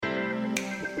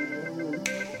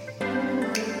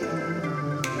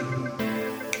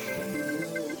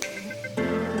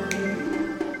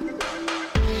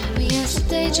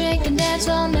we drink and dance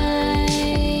all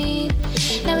night.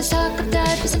 Now let's talk of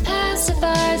diapers and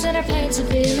pacifiers and our pants are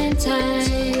feeling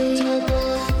tight.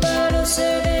 Bottle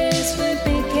service with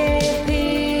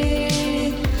BKP.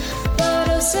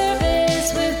 Bottle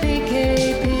service with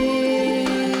BKP.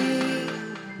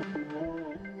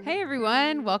 Hey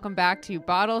everyone, welcome back to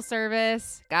Bottle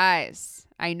Service. Guys,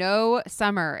 I know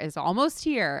summer is almost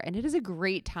here and it is a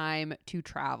great time to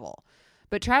travel.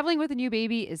 But traveling with a new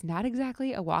baby is not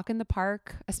exactly a walk in the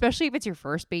park, especially if it's your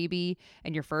first baby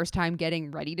and your first time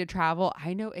getting ready to travel.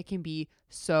 I know it can be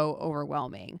so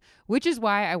overwhelming, which is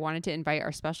why I wanted to invite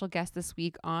our special guest this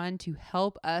week on to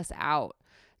help us out.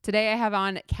 Today I have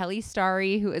on Kelly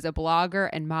Starry, who is a blogger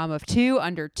and mom of two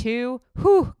under two.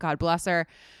 Whew, God bless her.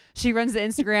 She runs the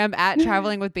Instagram at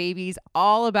Traveling with Babies,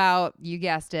 all about, you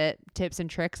guessed it, tips and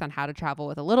tricks on how to travel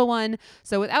with a little one.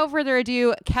 So without further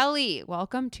ado, Kelly,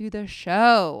 welcome to the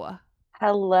show.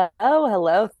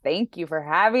 Hello. Thank you for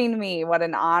having me. What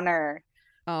an honor.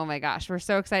 Oh my gosh, we're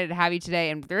so excited to have you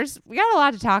today. And we got a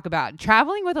lot to talk about.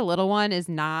 Traveling with a little one is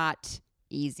not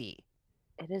easy.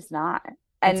 It is not.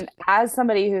 And as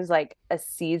somebody who's like a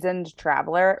seasoned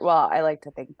traveler, well, I like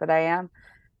to think that I am.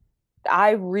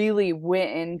 I really went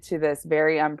into this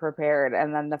very unprepared.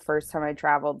 And then the first time I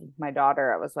traveled with my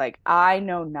daughter, I was like, I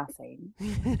know nothing.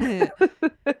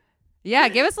 Yeah.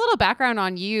 Give us a little background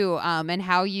on you and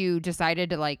how you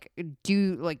decided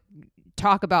to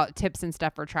talk about tips and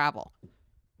stuff for travel.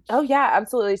 Oh, yeah,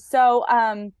 absolutely. So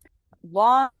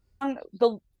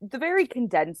the very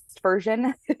condensed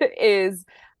version is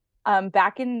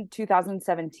back in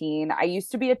 2017, I used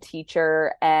to be a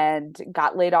teacher and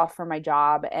got laid off from my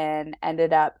job and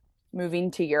ended up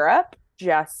moving to Europe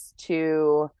just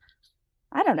to,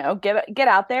 I don't know, get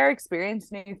out there,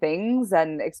 experience new things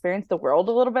and experience the world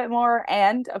a little bit more.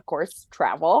 And of course,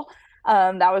 travel.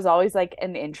 That was always like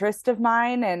an interest of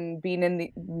mine, and being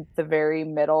in the very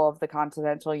middle of the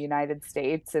continental United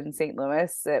States in St.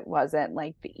 Louis, it wasn't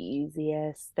like the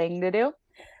easiest thing to do.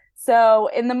 So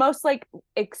in the most like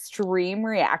extreme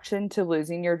reaction to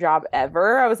losing your job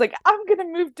ever, I was like, I'm going to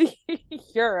move to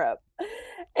Europe.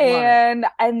 And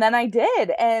then I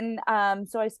did. And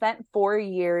so I spent 4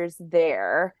 years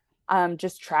there,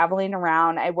 just traveling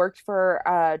around. I worked for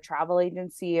a travel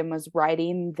agency and was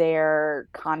writing their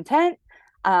content.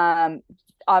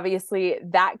 Obviously,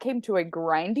 that came to a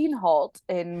grinding halt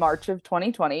in March of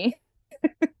 2020.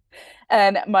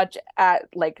 And much at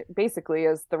like basically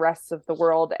as the rest of the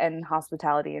world and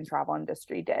hospitality and travel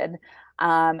industry did.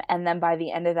 And then by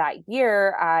the end of that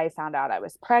year, I found out I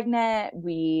was pregnant.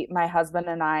 My husband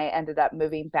and I ended up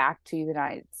moving back to the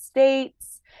United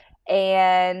States.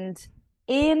 And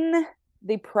in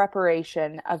the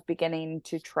preparation of beginning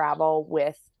to travel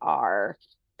with our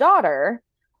daughter,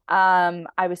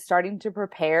 I was starting to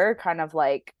prepare kind of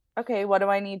like, okay, what do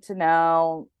I need to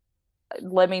know?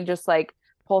 Let me just like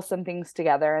pull some things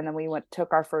together. And then we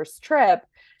took our first trip,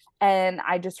 and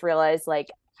I just realized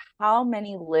like how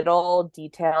many little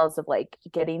details of like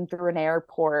getting through an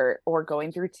airport or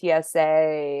going through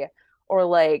TSA or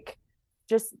like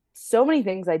just so many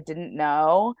things I didn't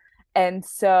know. And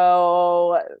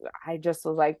so I just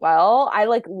was like, well, I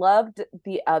like loved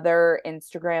the other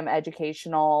Instagram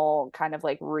educational kind of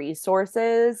like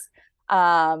resources.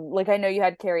 Like I know you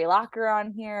had Carrie Locker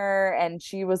on here, and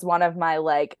she was one of my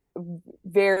like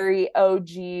very OG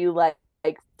like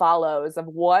follows of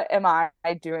what am I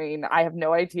doing? I have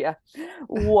no idea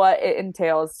what it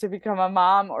entails to become a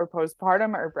mom or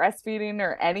postpartum or breastfeeding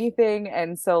or anything.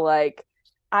 And so like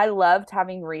I loved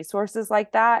having resources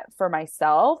like that for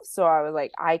myself. So I was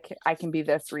like, I can be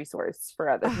this resource for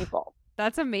other people.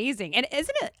 That's amazing. And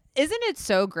isn't it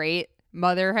so great,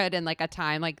 motherhood in like a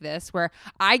time like this where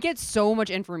I get so much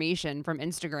information from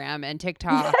Instagram and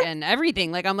TikTok and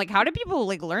everything. Like I'm like, how do people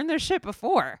like learn this shit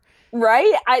before?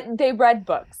 Right? They read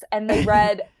books and they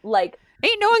read like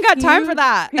ain't no one got time for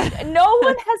that. No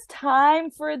one has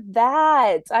time for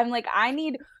that. I'm like, I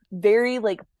need very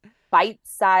like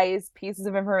bite-sized pieces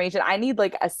of information. I need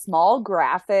like a small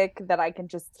graphic that I can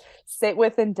just sit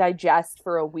with and digest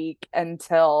for a week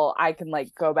until I can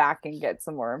like go back and get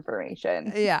some more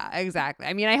information. Yeah, exactly.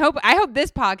 I mean, I hope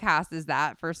this podcast is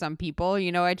that for some people.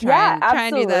 You know, I try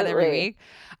and do that every week.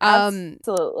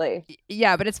 Absolutely.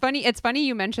 Yeah, but it's funny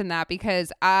you mentioned that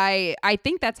because I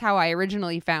think that's how I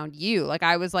originally found you. Like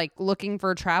I was like looking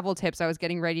for travel tips. I was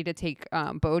getting ready to take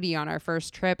Bodhi on our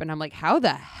first trip, and I'm like, how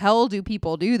the hell do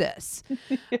people do this?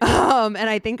 And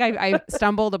I think I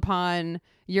stumbled upon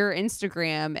your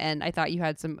Instagram, and I thought you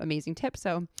had some amazing tips.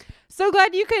 So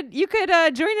glad you could join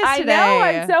us today. I know,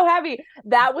 I'm so happy.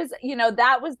 That was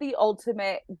the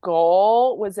ultimate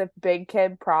goal, was if big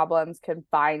kid problems can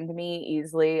find me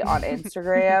easily on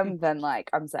Instagram, then like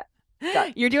I'm set.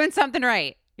 Done. You're doing something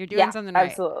right. You're doing something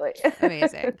right. Absolutely.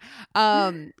 Amazing.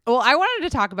 Well, I wanted to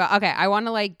talk about, I want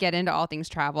to like get into all things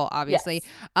travel, obviously.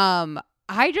 Yes.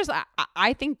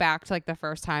 I think back to like the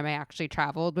first time I actually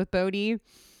traveled with Bodhi.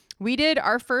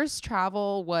 Our first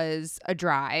travel was a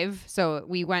drive. So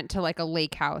we went to like a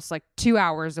lake house, like 2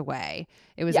 hours away.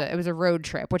 It was a road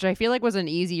trip, which I feel like was an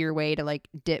easier way to like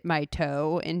dip my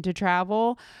toe into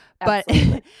travel. But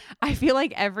I feel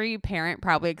like every parent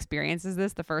probably experiences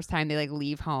this the first time they like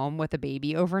leave home with a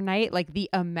baby overnight. Like the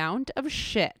amount of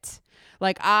shit.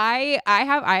 Like I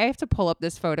have to pull up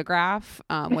this photograph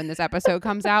when this episode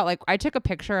comes out. Like I took a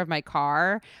picture of my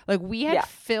car. Like we had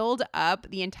filled up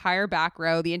the entire back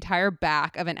row, the entire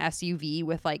back of an SUV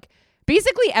with like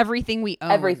basically everything we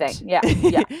owned. Everything. Yeah.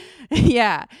 Yeah.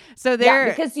 Yeah. So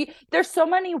because there's so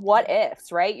many what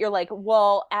ifs, right? You're like,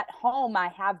 well, at home I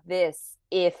have this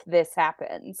if this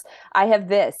happens. I have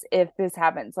this if this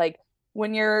happens. Like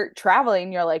when you're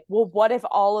traveling, you're like, well, what if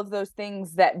all of those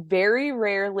things that very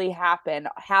rarely happen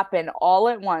all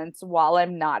at once while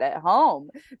I'm not at home?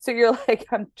 So you're like,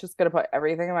 I'm just going to put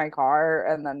everything in my car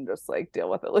and then just like deal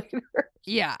with it later.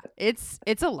 Yeah, it's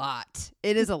a lot.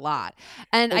 It is a lot.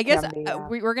 And I guess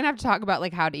we're going to have to talk about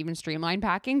like how to even streamline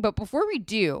packing. But before we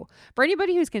do, for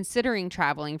anybody who's considering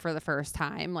traveling for the first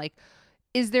time, like,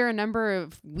 is there a number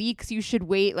of weeks you should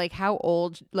wait? Like how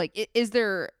old, like, is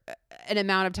there an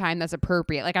amount of time that's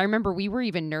appropriate? Like I remember we were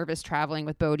even nervous traveling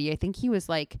with Bodhi. I think he was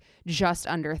like just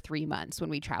under 3 months when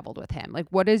we traveled with him. Like,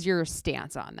 what is your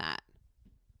stance on that?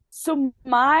 So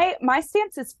my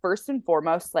stance is first and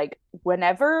foremost, like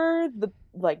whenever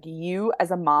you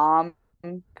as a mom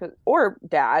or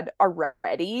dad are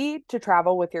ready to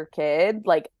travel with your kid,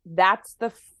 like that's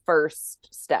the first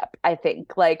step, I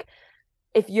think. Like,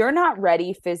 if you're not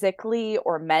ready physically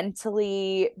or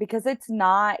mentally, because it's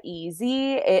not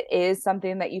easy, it is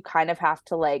something that you kind of have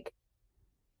to like,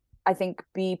 I think,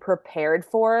 be prepared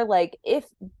for. Like if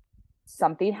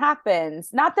something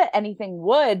happens, not that anything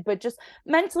would, but just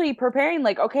mentally preparing,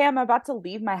 like, okay, I'm about to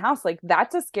leave my house. Like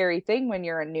that's a scary thing when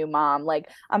you're a new mom. Like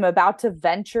I'm about to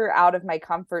venture out of my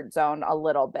comfort zone a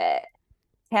little bit.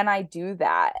 Can I do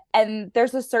that? And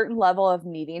there's a certain level of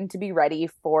needing to be ready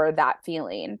for that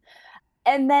feeling.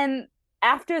 And then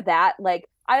after that, like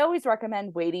I always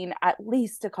recommend waiting at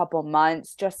least a couple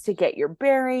months just to get your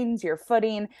bearings, your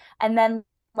footing. And then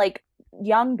like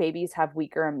young babies have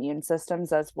weaker immune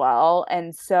systems as well.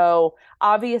 And so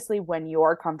obviously when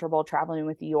you're comfortable traveling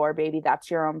with your baby, that's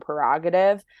your own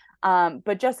prerogative.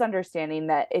 But just understanding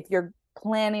that if you're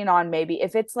planning on, maybe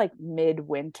if it's like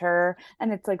midwinter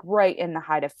and it's like right in the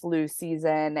height of flu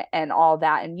season and all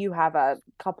that, and you have a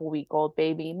couple-week-old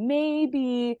baby,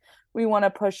 maybe we want to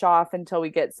push off until we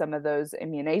get some of those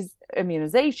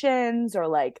immunizations or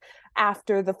like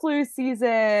after the flu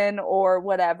season or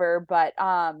whatever. But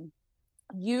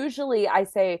usually I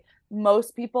say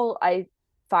most people, I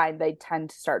find they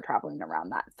tend to start traveling around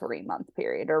that 3-month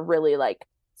period, or really like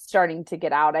starting to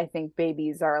get out. I think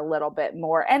babies are a little bit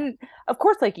more, and of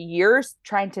course like you're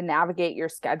trying to navigate your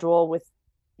schedule with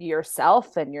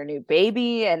yourself and your new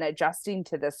baby and adjusting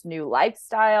to this new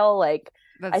lifestyle. Like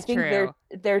that's I think true.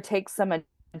 there takes some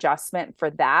adjustment for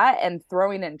that, and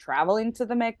throwing in traveling to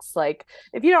the mix. Like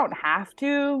if you don't have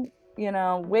to,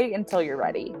 wait until you're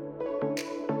ready.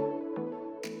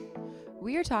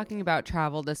 We are talking about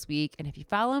travel this week, and if you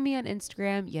follow me on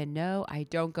Instagram, you know I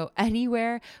don't go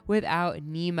anywhere without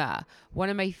Nema, one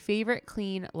of my favorite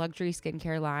clean luxury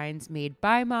skincare lines made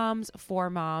by moms, for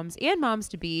moms, and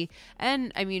moms-to-be,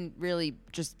 and I mean really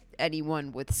just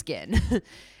anyone with skin.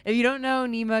 If you don't know,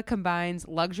 Nema combines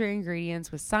luxury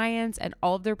ingredients with science, and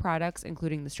all of their products,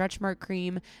 including the stretch mark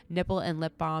cream, nipple and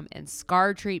lip balm, and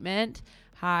scar treatment,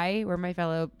 hi, where my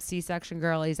fellow C-section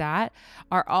girlies at,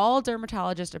 are all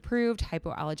dermatologist approved,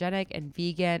 hypoallergenic, and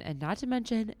vegan, and not to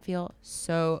mention feel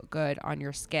so good on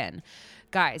your skin.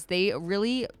 Guys, they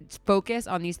really focus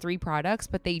on these 3 products,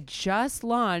 but they just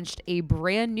launched a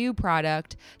brand new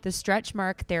product, the Stretch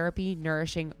Mark Therapy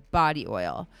Nourishing Body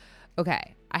Oil.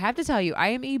 Okay, I have to tell you, I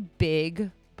am a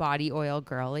big body oil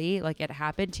girly. Like it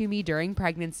happened to me during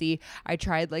pregnancy. I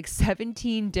tried like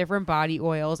 17 different body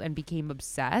oils and became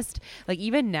obsessed. Like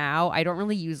even now, I don't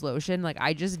really use lotion. Like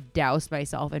I just douse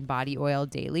myself in body oil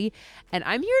daily. And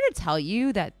I'm here to tell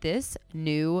you that this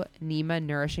new Nema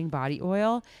Nourishing Body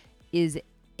Oil is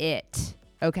it.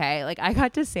 Okay, like I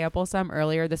got to sample some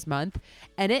earlier this month,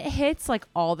 and it hits like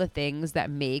all the things that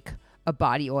make a a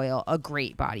body oil, a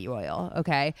great body oil.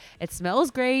 Okay. It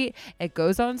smells great. It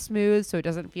goes on smooth, so it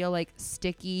doesn't feel like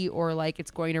sticky or like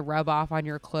it's going to rub off on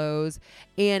your clothes.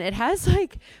 And it has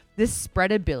like this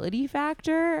spreadability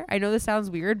factor. I know this sounds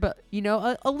weird, but you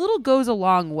know, a little goes a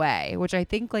long way, which I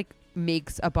think like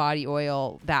makes a body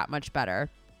oil that much better.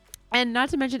 And not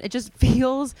to mention, it just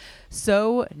feels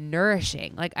so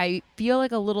nourishing. Like I feel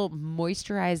like a little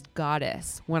moisturized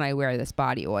goddess when I wear this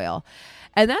body oil.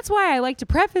 And that's why I like to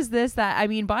preface this that, I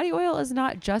mean, body oil is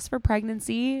not just for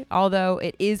pregnancy, although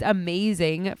it is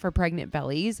amazing for pregnant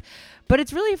bellies, but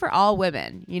it's really for all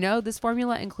women. You know, this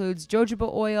formula includes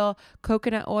jojoba oil,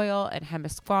 coconut oil, and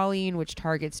hemisqualane, which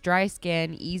targets dry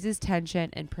skin, eases tension,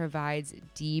 and provides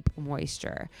deep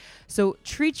moisture. So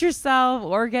treat yourself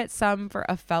or get some for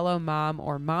a fellow mom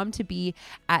or mom to be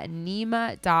at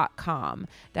nema.com.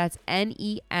 That's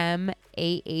NEMAH.com,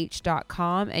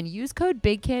 and use code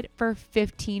BIGKID for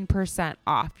 15%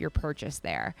 off your purchase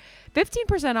there.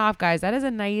 15% off, guys. That is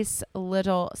a nice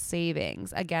little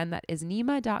savings. Again, that is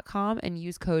nema.com, and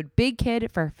use code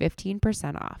BIGKID for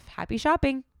 15% off. Happy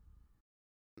shopping.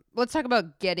 Let's talk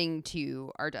about getting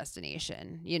to our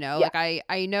destination. You know, Yeah. like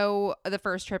I know the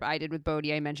first trip I did with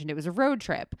Bodhi, I mentioned it was a road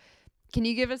trip. Can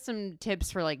you give us some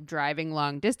tips for like driving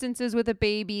long distances with a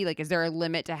baby? Like, is there a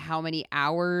limit to how many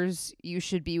hours you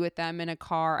should be with them in a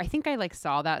car? I think I like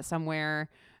saw that somewhere.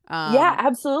 Yeah,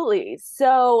 absolutely.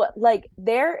 So like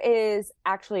there is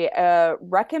actually a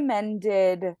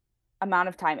recommended amount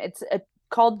of time. It's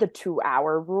called the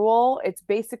 2-hour rule. It's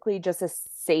basically just a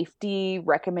safety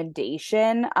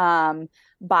recommendation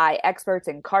by experts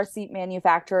and car seat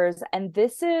manufacturers. And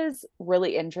this is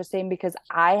really interesting because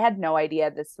I had no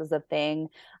idea this was a thing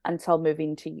until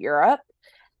moving to Europe.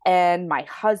 And my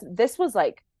husband, this was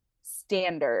like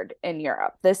standard in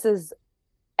Europe.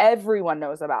 Everyone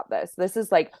knows about this. This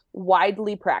is like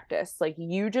widely practiced. Like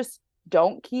you just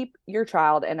don't keep your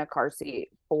child in a car seat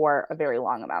for a very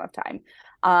long amount of time.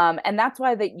 And that's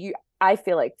why I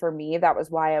feel like for me, that was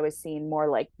why I was seeing more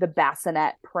like the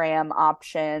bassinet pram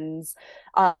options,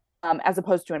 as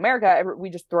opposed to in America, we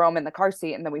just throw them in the car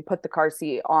seat and then we put the car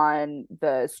seat on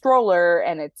the stroller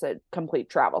and it's a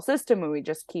complete travel system and we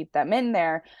just keep them in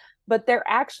there. But there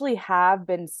actually have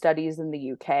been studies in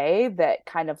the UK that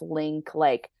kind of link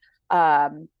like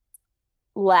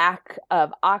lack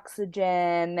of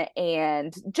oxygen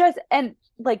and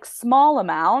like small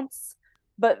amounts,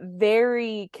 but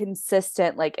very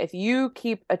consistent. Like if you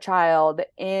keep a child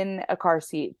in a car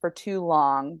seat for too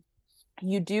long,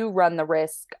 you do run the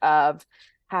risk of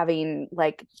having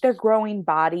like their growing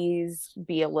bodies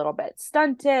be a little bit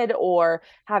stunted or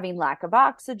having lack of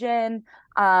oxygen.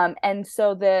 And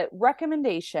so the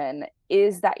recommendation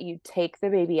is that you take the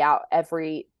baby out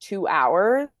every 2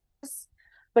 hours,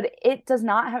 but it does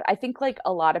not have, I think like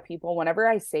a lot of people, whenever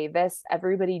I say this,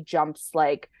 everybody jumps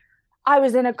like, I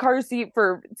was in a car seat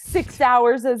for 6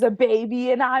 hours as a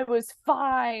baby and I was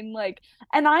fine. Like,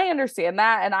 and I understand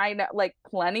that. And I know like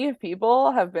plenty of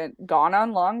people have gone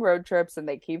on long road trips and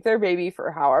they keep their baby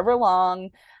for however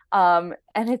long. And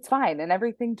it's fine and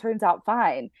everything turns out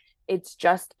fine. It's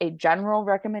just a general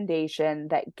recommendation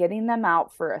that getting them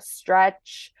out for a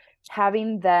stretch,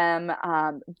 having them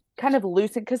kind of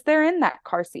loosen, because they're in that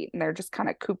car seat and they're just kind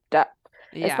of cooped up,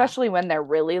 especially when they're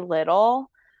really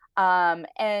little.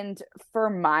 And for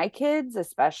my kids,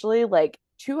 especially like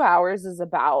 2 hours is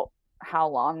about how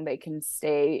long they can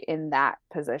stay in that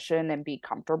position and be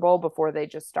comfortable before they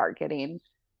just start getting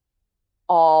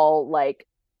all like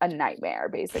a nightmare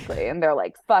basically. And they're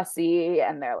like fussy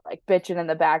and they're like bitching in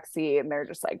the backseat and they're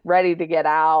just like ready to get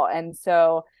out. And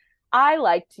so I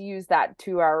like to use that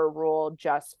 2-hour rule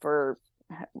just for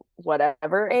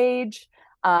whatever age.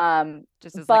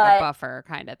 Just as like a buffer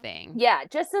kind of thing. Yeah,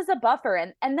 just as a buffer.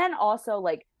 And then also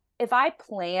like if I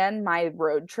plan my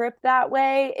road trip that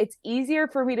way, it's easier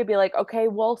for me to be like, okay,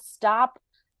 we'll stop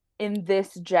in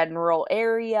this general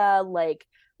area. Like,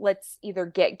 let's either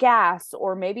get gas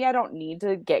or maybe I don't need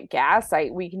to get gas.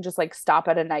 We can just like stop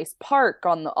at a nice park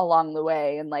along the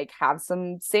way and like have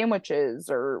some sandwiches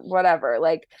or whatever.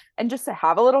 Like, and just to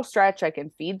have a little stretch, I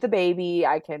can feed the baby.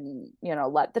 I can,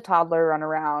 let the toddler run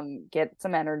around, get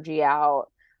some energy out,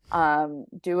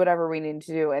 do whatever we need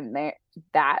to do in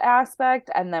that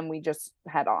aspect. And then we just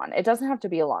head on. It doesn't have to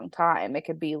be a long time. It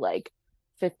could be like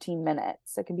 15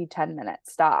 minutes. It could be 10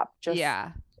 minutes stop. Just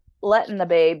letting the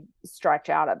babe stretch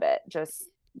out a bit just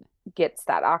gets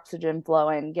that oxygen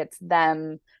flowing, gets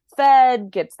them fed,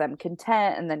 gets them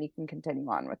content, and then you can continue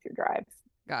on with your drive.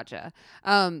 Gotcha.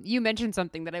 You mentioned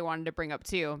something that I wanted to bring up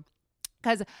too,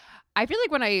 because I feel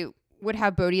like when I would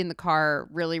have Bodhi in the car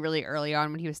really, really early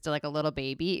on when he was still like a little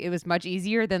baby, it was much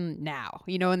easier than now.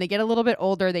 You know, when they get a little bit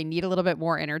older, they need a little bit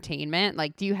more entertainment.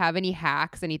 Like, do you have any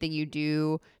hacks, anything you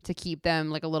do to keep them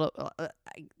like a little,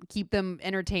 keep them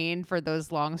entertained for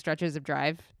those long stretches of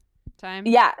drive time?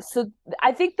 Yeah, so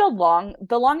I think the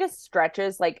longest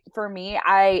stretches, like for me,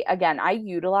 I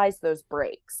utilize those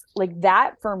breaks. Like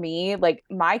that for me, like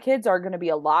my kids are going to be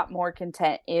a lot more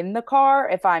content in the car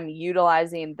if I'm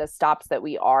utilizing the stops that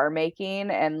we are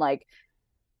making and like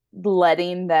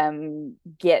letting them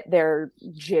get their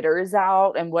jitters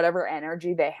out and whatever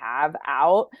energy they have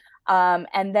out.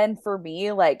 And then for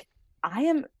me, like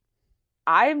I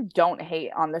don't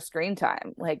hate on the screen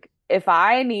time. Like if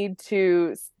I need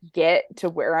to get to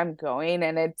where I'm going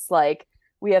and it's like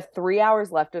we have 3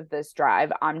 hours left of this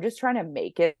drive, I'm just trying to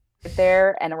make it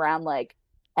there. And around like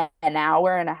an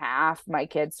hour and a half, my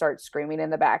kids start screaming in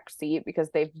the back seat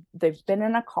because they've been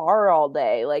in a car all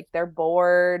day. Like they're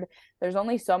bored. There's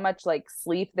only so much like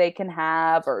sleep they can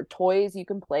have or toys you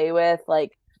can play with.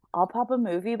 Like I'll pop a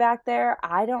movie back there.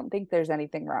 I don't think there's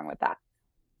anything wrong with that.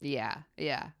 Yeah,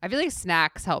 yeah. I feel like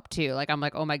snacks help too. Like I'm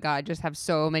like, oh my God, just have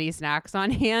so many snacks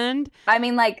on hand. I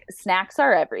mean, like snacks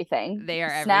are everything. They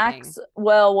are Snacks, everything.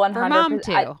 well, For mom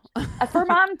 100%. too. For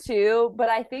mom too, but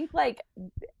I think like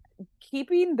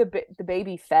keeping the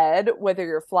baby fed, whether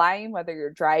you're flying, whether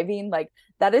you're driving, like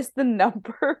that is the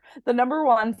number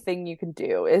one thing you can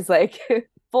do is like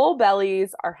full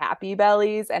bellies are happy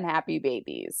bellies and happy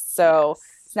babies. So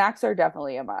Yes. snacks are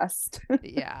definitely a must.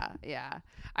 Yeah, yeah.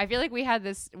 I feel like we had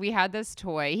this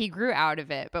toy. He grew out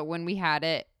of it, but when we had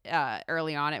it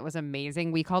early on, it was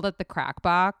amazing. We called it the crack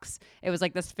box. It was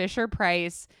like this Fisher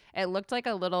Price. It looked like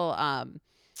a little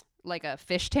like a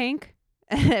fish tank.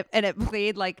 And it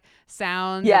played like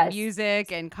sounds and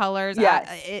music and colors.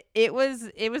 Yes. It was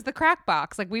the crack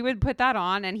box. Like we would put that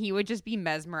on and he would just be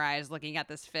mesmerized looking at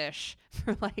this fish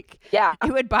for like, Yeah.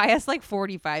 it would buy us like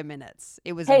 45 minutes.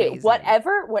 It was Hey, amazing.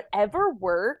 whatever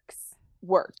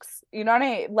works. You know what I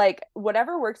mean? Like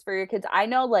whatever works for your kids. I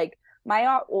know like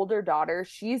my older daughter,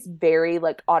 she's very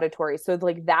like auditory. So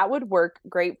like that would work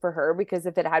great for her because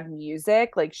if it had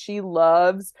music, like she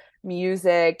loves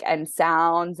music and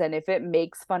sounds. And if it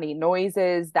makes funny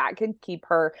noises, that can keep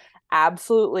her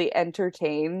absolutely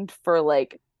entertained for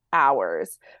like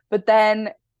hours. But then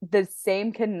the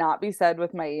same cannot be said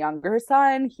with my younger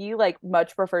son. He like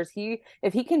much prefers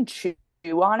if he can chew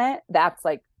on it, that's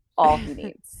like all he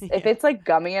needs. Yeah. If it's like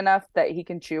gummy enough that he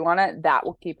can chew on it, that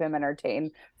will keep him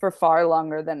entertained for far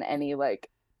longer than any like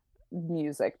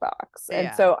music box. And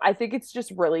Yeah. so I think it's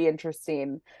just really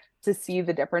interesting to see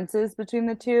the differences between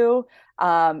the two.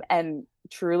 And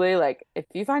truly, like if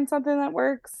you find something that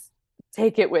works,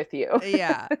 take it with you.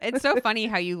 Yeah, it's so funny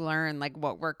how you learn like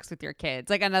what works with your kids.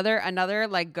 Like another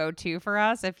like go-to for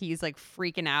us if he's like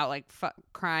freaking out like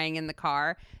crying in the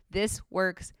car, this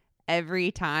works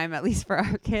every time, at least for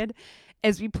our kid,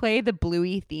 is we play the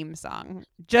Bluey theme song,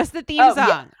 just the theme song.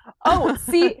 Yeah. Oh,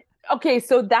 see, okay,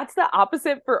 so that's the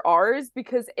opposite for ours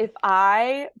because if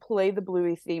I play the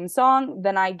Bluey theme song,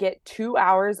 then I get 2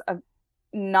 hours of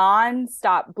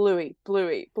non-stop Bluey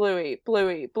in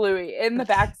the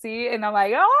back seat, and I'm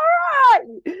like, all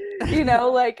right, you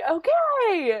know, like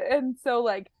okay. And so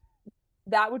like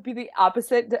that would be the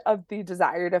opposite of the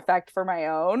desired effect for my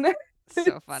own.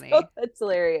 So funny. So that's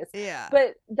hilarious. Yeah.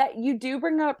 But that you do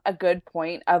bring up a good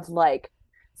point of like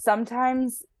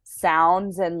sometimes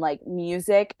sounds and like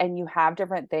music, and you have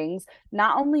different things,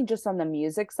 not only just on the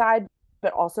music side,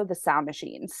 but also the sound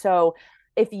machine. So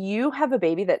if you have a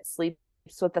baby that sleeps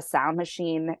with a sound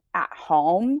machine at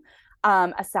home,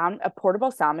 a portable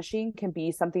sound machine can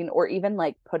be something, or even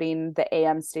like putting the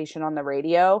AM station on the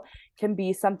radio can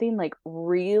be something like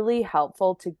really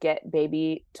helpful to get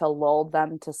baby to lull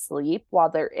them to sleep while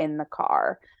they're in the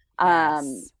car.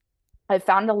 Yes. I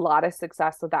found a lot of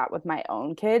success with that with my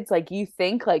own kids. Like you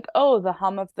think like, oh, the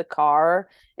hum of the car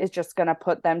is just going to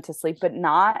put them to sleep, but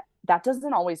that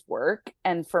doesn't always work.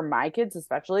 And for my kids,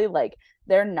 especially, like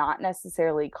they're not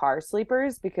necessarily car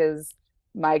sleepers because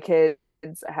my kids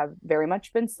have very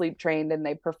much been sleep trained and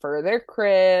they prefer their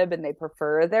crib and they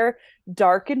prefer their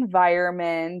dark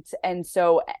environment. And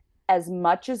so as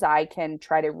much as I can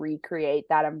try to recreate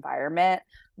that environment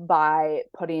by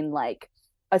putting like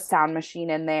a sound machine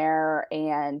in there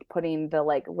and putting the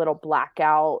like little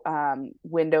blackout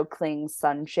window cling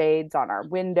sunshades on our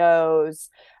windows,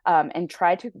 and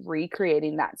try to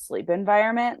recreating that sleep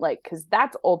environment, like because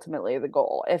that's ultimately the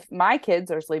goal. If my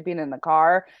kids are sleeping in the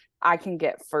car, I can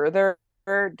get further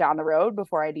down the road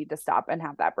before I need to stop and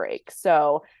have that break.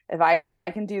 So if I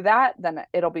can do that, then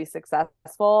it'll be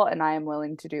successful, and I am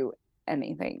willing to do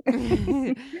anything.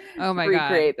 Oh my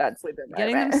God. Recreate that sleep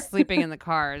Getting them environment. sleeping in the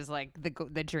car is like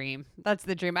the dream. That's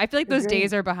the dream. I feel like The those dream.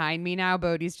 days are behind me now.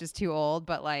 Bodhi's just too old,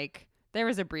 but like there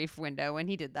was a brief window when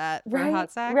he did that for a Right,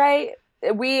 hot sack. right.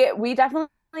 We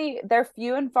definitely, they're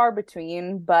few and far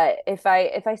between, but if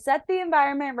I set the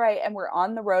environment right and we're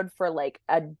on the road for like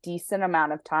a decent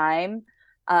amount of time,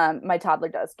 my toddler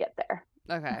does get there.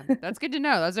 Okay, that's good to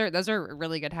know. Those are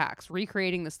really good hacks.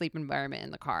 Recreating the sleep environment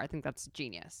in the car. I think that's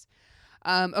genius.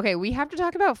 Okay, we have to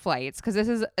talk about flights because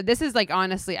this is like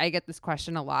honestly, I get this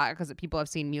question a lot because people have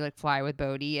seen me like fly with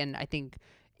Bodhi, and I think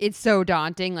it's so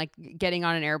daunting, like getting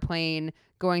on an airplane,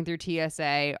 going through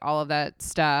TSA, all of that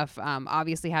stuff.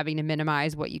 Obviously having to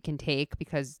minimize what you can take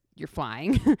because you're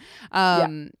flying.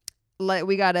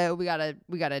 We gotta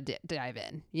dive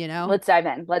in. You know, Let's dive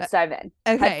in.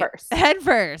 okay, Head first. head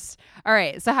first. All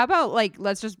right. So how about like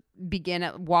let's just begin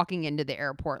at walking into the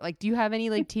airport. Like, do you have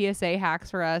any like TSA hacks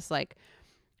for us? Like,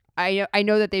 I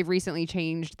know that they've recently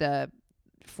changed the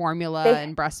formula They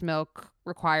and breast milk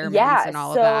requirements Yeah, and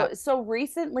all of that. so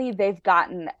recently they've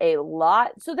gotten a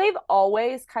lot. So they've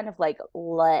always kind of like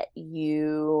let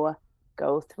you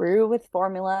go through with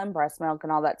formula and breast milk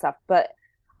and all that stuff. But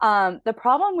the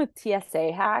problem with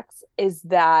TSA hacks is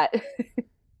that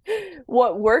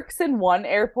what works in one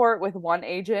airport with one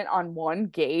agent on one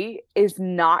gate is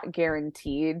not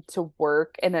guaranteed to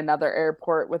work in another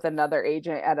airport with another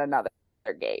agent at another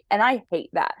gate. And I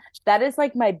hate that. That is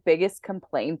like my biggest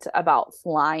complaint about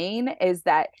flying is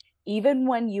that even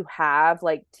when you have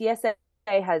like TSA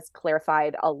has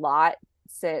clarified a lot.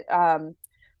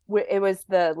 It was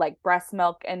the like breast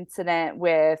milk incident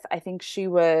with, I think she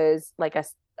was like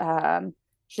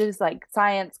she's like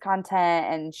science content,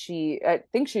 and I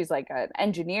think she's like an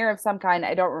engineer of some kind.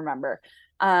 I don't remember.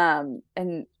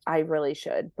 And I really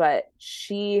should, but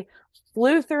she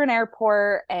flew through an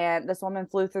airport, and this woman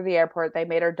flew through the airport. They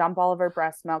made her dump all of her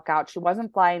breast milk out. She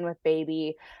wasn't flying with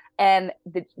baby. And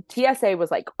the TSA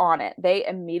was like on it. They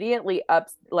immediately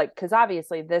because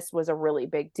obviously this was a really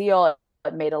big deal.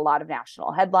 It made a lot of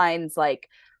national headlines. Like,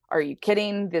 are you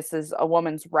kidding? This is a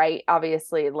woman's right.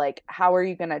 Obviously, like, how are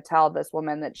you going to tell this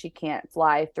woman that she can't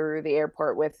fly through the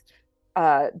airport with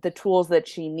the tools that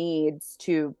she needs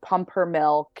to pump her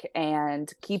milk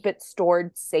and keep it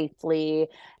stored safely?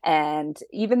 And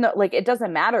even though, like, it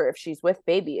doesn't matter if she's with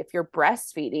baby, if you're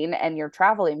breastfeeding and you're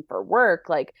traveling for work,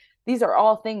 like, these are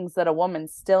all things that a woman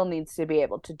still needs to be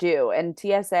able to do. And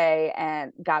TSA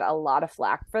and got a lot of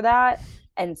flack for that.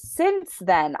 And since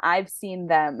then, I've seen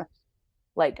them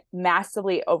like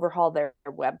massively overhaul their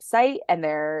website and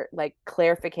their like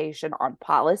clarification on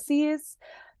policies,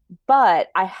 but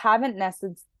I haven't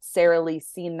necessarily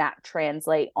seen that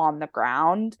translate on the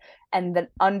ground and the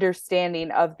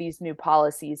understanding of these new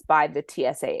policies by the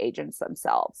TSA agents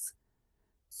themselves.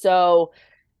 So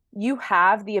you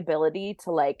have the ability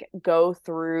to like go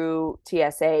through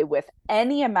TSA with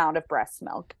any amount of breast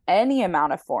milk, any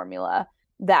amount of formula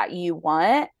that you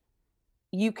want.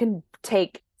 You can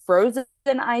take frozen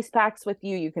ice packs with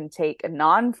you. You can take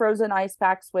non-frozen ice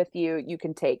packs with you. You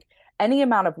can take any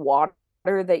amount of water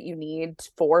that you need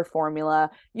for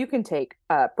formula. You can take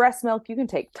breast milk. You can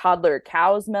take toddler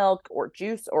cow's milk or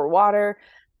juice or water.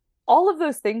 All of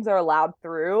those things are allowed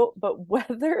through, but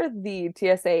whether the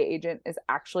TSA agent is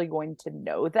actually going to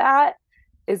know that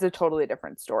is a totally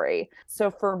different story.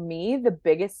 So for me, the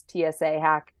biggest TSA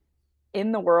hack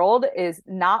in the world is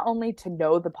not only to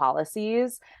know the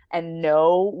policies and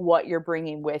know what you're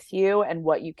bringing with you and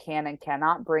what you can and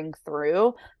cannot bring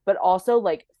through, but also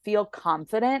like feel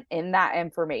confident in that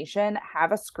information.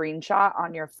 Have a screenshot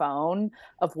on your phone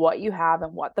of what you have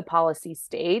and what the policy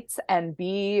states, and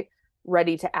be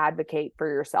ready to advocate for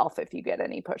yourself if you get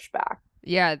any pushback.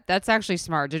 Yeah, that's actually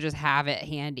smart to just have it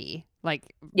handy.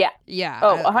 Like, yeah.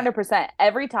 Oh, 100%.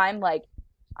 Every time, like,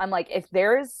 I'm like, if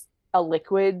there's a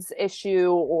liquids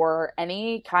issue or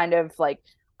any kind of like,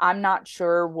 I'm not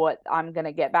sure what I'm going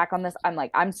to get back on this, I'm like,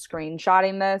 I'm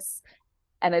screenshotting this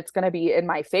and it's going to be in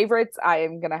my favorites. I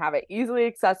am going to have it easily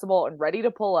accessible and ready to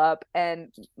pull up.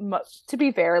 And to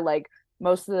be fair, like,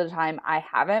 most of the time I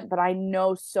haven't, but I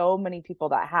know so many people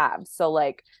that have. So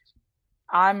like,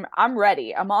 I'm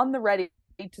ready. I'm on the ready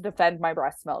to defend my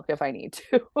breast milk if I need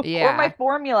to, or my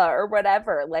formula or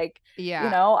whatever. Like,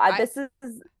 this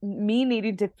is me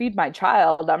needing to feed my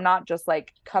child. I'm not just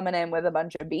like coming in with a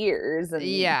bunch of beers and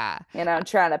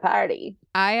trying to party.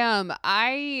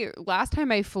 I last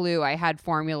time I flew, I had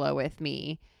formula with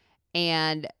me.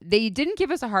 And they didn't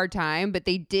give us a hard time, but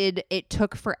it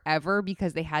took forever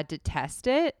because they had to test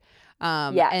it.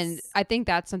 Yes. And I think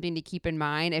that's something to keep in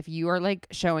mind if you are like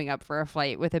showing up for a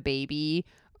flight with a baby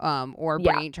or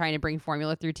Yeah. trying to bring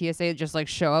formula through TSA, just like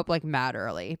show up like mad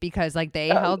early, because like they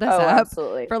held us Oh, up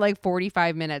absolutely. for like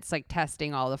 45 minutes, like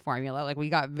testing all the formula. Like we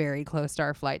got very close to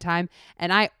our flight time,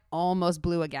 and I almost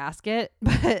blew a gasket,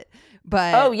 but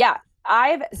Oh yeah.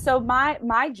 So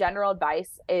my general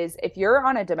advice is, if you're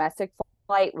on a domestic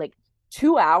flight, like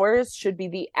 2 hours should be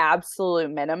the absolute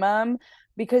minimum,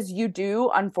 because you do,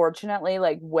 unfortunately,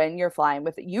 like when you're flying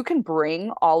with it, you can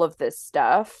bring all of this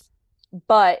stuff,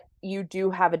 but you do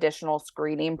have additional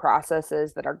screening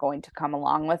processes that are going to come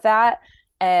along with that.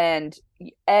 And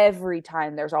every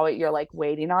time there's always, you're like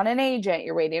waiting on an agent,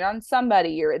 you're waiting on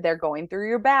somebody, they're going through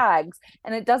your bags.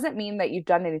 And it doesn't mean that you've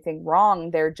done anything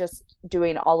wrong. They're just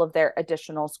doing all of their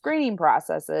additional screening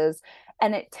processes.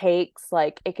 And it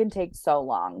can take so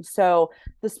long. So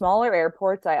the smaller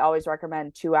airports, I always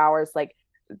recommend 2 hours. Like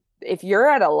if you're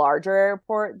at a larger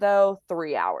airport though,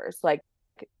 3 hours, like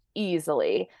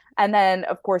easily. And then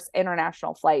of course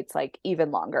international flights, like even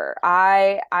longer.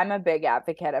 I'm a big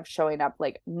advocate of showing up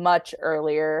like much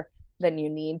earlier than you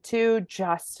need to,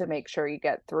 just to make sure you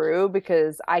get through,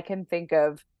 because I can think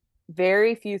of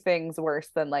very few things worse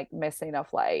than like missing a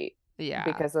flight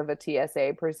because of a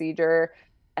TSA procedure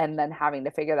and then having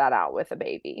to figure that out with a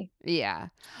baby. Yeah.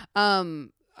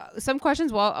 Some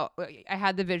questions. Well, I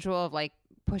had the visual of like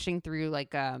pushing through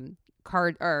like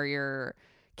card or your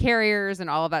carriers and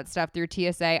all of that stuff through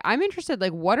TSA. I'm interested,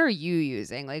 like, what are you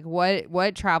using? Like,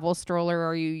 what travel stroller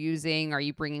are you using? Are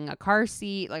you bringing a car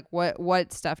seat? Like,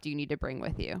 what stuff do you need to bring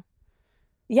with you?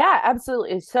 Yeah,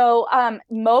 absolutely. So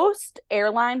most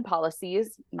airline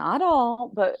policies, not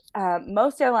all, but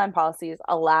most airline policies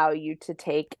allow you to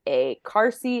take a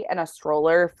car seat and a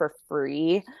stroller for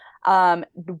free.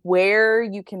 Where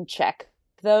you can check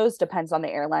those depends on the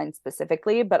airline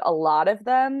specifically, but a lot of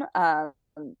them,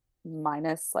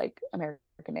 minus like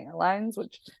American Airlines,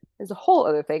 which is a whole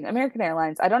other thing. American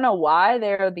Airlines, I don't know why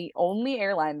they're the only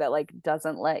airline that like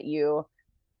doesn't let you,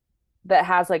 that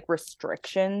has like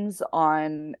restrictions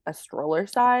on a stroller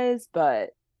size,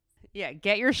 but yeah,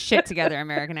 get your shit together,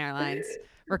 American Airlines.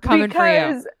 We're coming for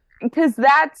you. Because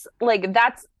that's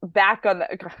back on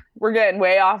the, we're getting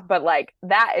way off, but like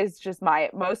that is just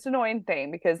my most annoying thing,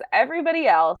 because everybody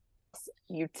else,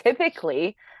 you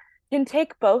typically can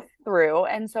take both through.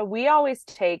 And so we always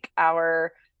take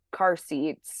our car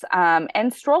seats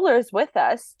and strollers with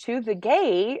us to the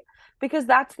gate, because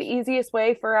that's the easiest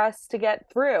way for us to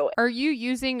get through. Are you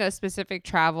using a specific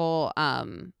travel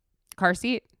car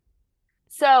seat?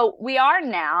 So we are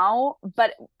now,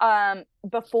 but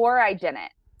before I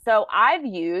didn't. So I've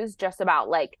used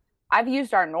I've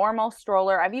used our normal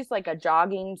stroller. I've used like a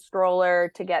jogging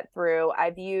stroller to get through.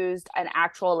 I've used an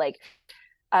actual like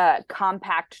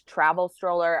compact travel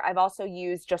stroller. I've also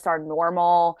used just our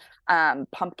normal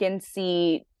pumpkin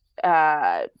seat,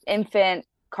 infant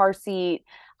car seat.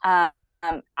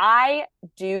 I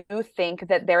do think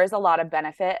that there is a lot of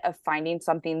benefit of finding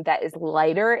something that is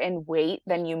lighter in weight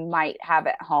than you might have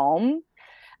at home.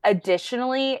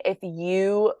 Additionally, if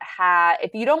you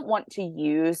don't want to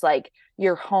use like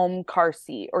your home car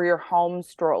seat or your home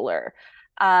stroller,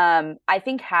 I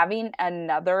think having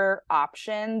another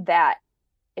option that,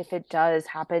 if it does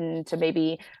happen to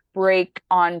maybe break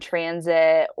on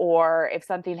transit, or if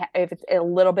it's a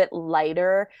little bit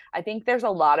lighter, I think there's a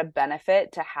lot of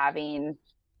benefit to having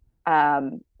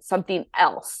something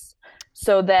else,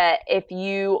 so that if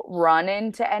you run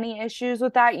into any issues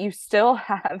with that, you still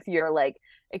have your like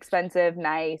expensive,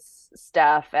 nice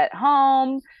stuff at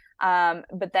home.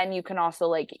 But then you can also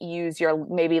like use your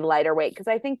maybe lighter weight, because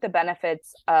I think the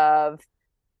benefits of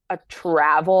a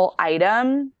travel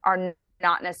item are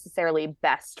not necessarily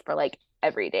best for like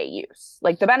everyday use.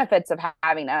 Like the benefits of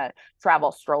having a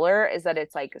travel stroller is that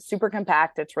it's like super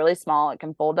compact, it's really small, it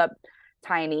can fold up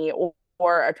tiny,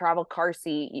 or a travel car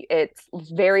seat, it's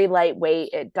very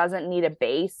lightweight, it doesn't need a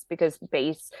base, because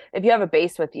if you have a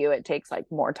base with you, it takes like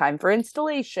more time for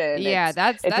installation. Yeah,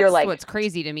 that's like, what's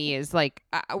crazy to me is like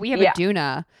we have a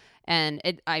Doona, and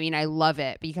I love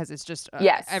it because it's just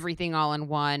everything all in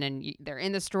one, and they're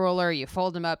in the stroller, you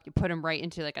fold them up, you put them right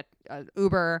into like a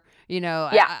Uber,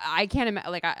 I can't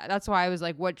imagine, like that's why I was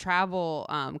like, what travel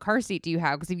car seat do you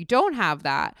have? Because if you don't have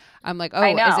that, I'm like, oh,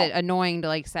 is it annoying to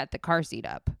like set the car seat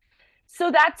up? So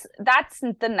that's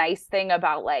the nice thing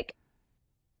about like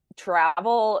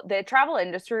the travel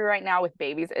industry right now with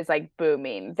babies is like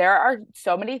booming. There are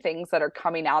so many things that are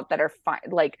coming out that are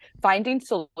finding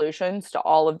solutions to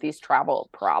all of these travel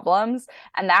problems.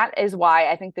 And that is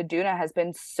why I think the Doona has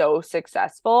been so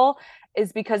successful,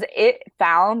 is because it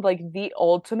found like the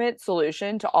ultimate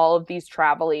solution to all of these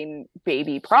traveling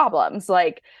baby problems.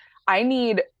 Like, I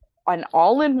need an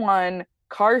all-in-one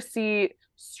car seat,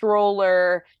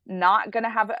 stroller, not gonna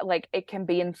have like, it can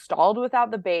be installed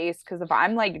without the base, because if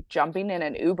I'm like jumping in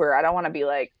an Uber, I don't want to be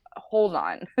like, hold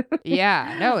on.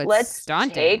 Yeah, no, it's Let's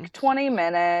daunting. take 20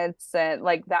 minutes, and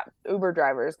like that Uber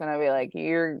driver is gonna be like,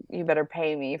 you better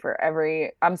pay me for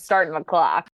every, I'm starting the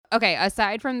clock. Okay,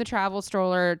 aside from the travel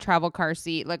stroller, travel car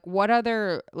seat, like what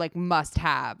other like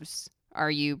must-haves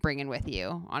are you bringing with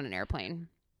you on an airplane?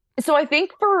 So I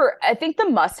think the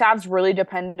must-haves really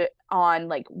depend on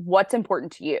like what's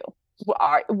important to you.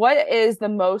 What is the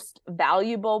most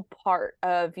valuable part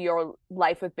of your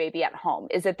life with baby at home?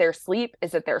 Is it their sleep?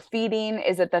 Is it their feeding?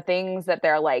 Is it the things that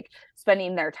they're like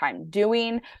spending their time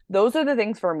doing? Those are the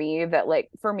things for me that, like,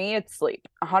 for me it's sleep.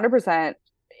 100%.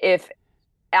 If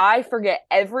I forget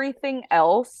everything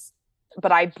else,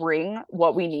 but I bring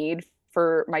what we need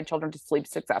for my children to sleep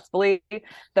successfully,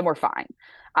 then we're fine.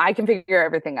 I can figure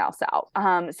everything else out.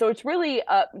 So it's really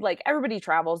like everybody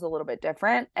travels a little bit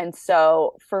different. And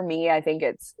so for me, I think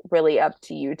it's really up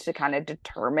to you to kind of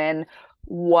determine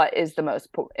what is the most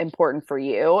important for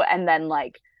you. And then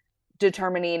like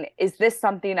determining, is this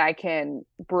something I can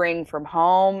bring from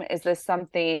home? Is this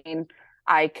something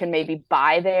I can maybe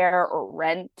buy there or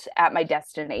rent at my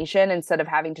destination, instead of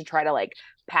having to try to like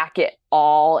pack it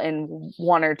all in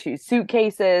one or two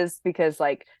suitcases, because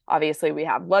like obviously we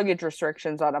have luggage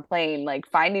restrictions on a plane. Like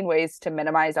finding ways to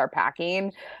minimize our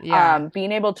packing, Yeah.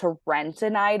 being able to rent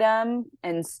an item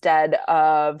instead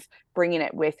of bringing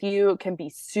it with you can be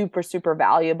super, super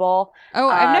valuable. Oh,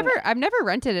 um I've never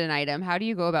rented an item. How do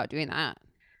you go about doing that?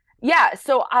 Yeah,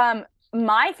 so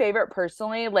my favorite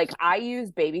personally, like I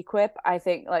use Baby Quip. I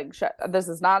think like this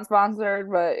is not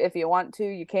sponsored, but if you want to,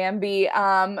 you can be.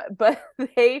 But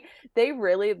they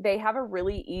have a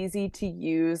really easy to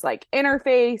use like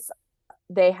interface.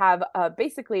 They have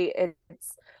basically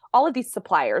it's all of these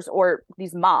suppliers or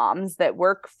these moms that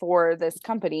work for this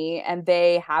company, and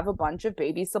they have a bunch of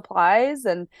baby supplies,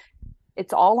 and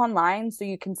it's all online, so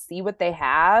you can see what they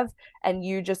have, and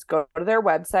you just go to their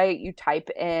website, you type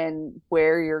in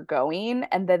where you're going,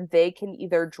 and then they can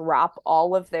either drop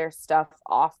all of their stuff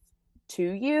off to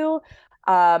you,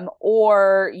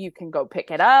 or you can go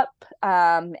pick it up.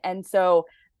 And so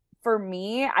for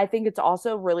me, I think it's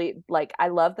also really like, I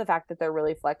love the fact that they're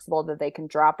really flexible, that they can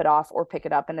drop it off or pick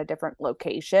it up in a different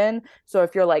location. So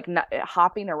if you're like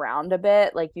hopping around a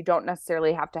bit, like you don't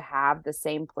necessarily have to have the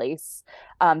same place.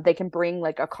 They can bring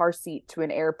like a car seat to an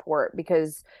airport,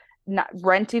 because not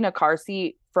renting a car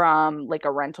seat from like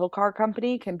a rental car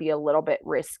company can be a little bit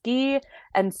risky.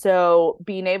 And so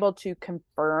being able to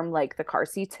confirm like the car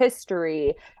seat's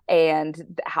history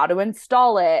and how to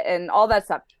install it and all that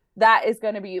stuff, that is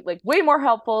going to be like way more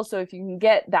helpful. So if you can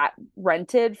get that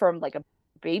rented from like a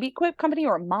Baby Quip company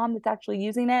or a mom that's actually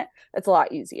using it, it's a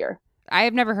lot easier. I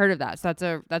have never heard of that.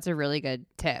 So that's a really good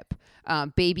tip.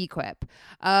 Baby Quip.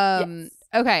 Yes.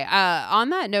 Okay. On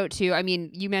that note too, I mean,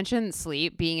 you mentioned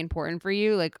sleep being important for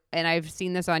you, like, and I've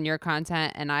seen this on your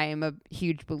content, and I am a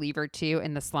huge believer too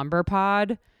in the slumber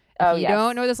pod. If Oh, you yes.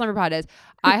 don't know what the slumber pod is,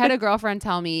 I had a girlfriend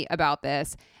tell me about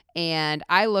this, and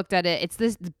I looked at it. It's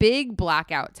this big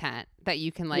blackout tent that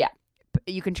you can like, Yeah.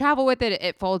 you can travel with it.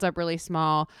 It folds up really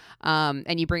small,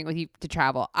 and you bring it with you to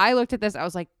travel. I looked at this. I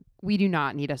was like, we do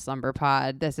not need a slumber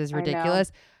pod. This is I know.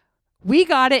 ridiculous. We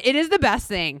got it. It is the best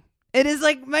thing. It is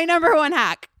like my number one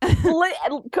hack.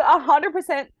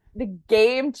 100% the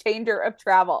game changer of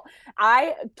travel.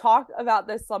 I talk about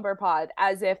this slumber pod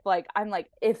as if like, I'm like,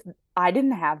 if I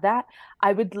didn't have that,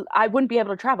 I wouldn't be able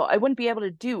to travel. I wouldn't be able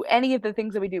to do any of the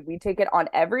things that we do. We take it on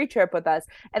every trip with us.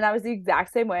 And I was the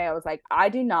exact same way. I was like, I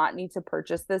do not need to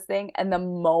purchase this thing. And the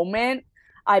moment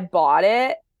I bought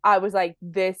it, I was like,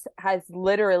 this has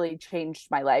literally changed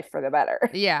my life for the better.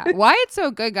 Yeah. Why it's so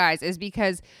good, guys, is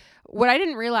because what I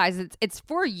didn't realize, it's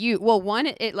for you. Well, one,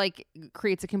 it like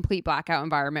creates a complete blackout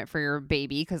environment for your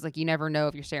baby, because like you never know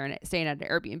if you're staying at an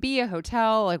Airbnb, a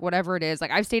hotel, like whatever it is.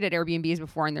 Like I've stayed at Airbnbs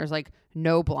before, and there's like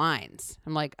no blinds.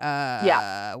 I'm like,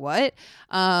 Yeah. what?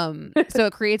 So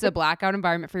it creates a blackout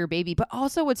environment for your baby. But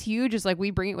also, what's huge is like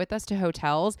we bring it with us to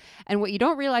hotels, and what you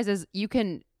don't realize is you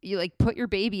like put your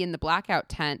baby in the blackout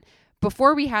tent.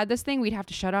 Before we had this thing, we'd have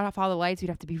to shut off all the lights. We'd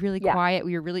have to be really quiet.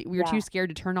 We were too scared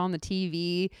to turn on the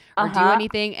TV or do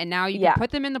anything. And now you can put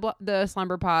them in the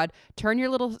slumber pod, turn your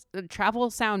little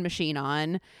travel sound machine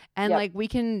on, and like we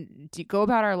can go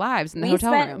about our lives in the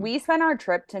hotel room. We spent our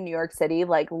trip to New York City,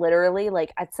 like literally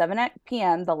like at 7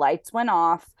 p.m. the lights went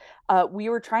off. We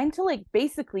were trying to like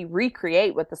basically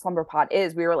recreate what the slumber pod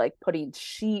is. We were like putting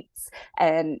sheets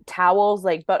and towels,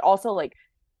 like, but also like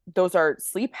those are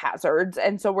sleep hazards,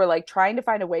 and so we're like trying to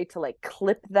find a way to like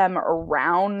clip them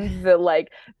around the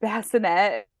like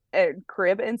bassinet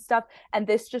crib and stuff. And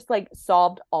this just like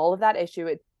solved all of that issue.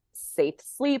 It's safe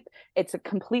sleep. It's a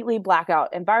completely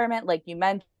blackout environment, like you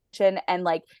mentioned. And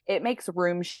like it makes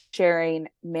room sharing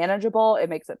manageable. It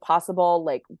makes it possible.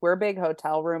 Like we're big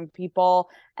hotel room people,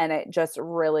 and it just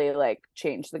really like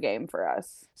changed the game for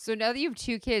us. So now that you have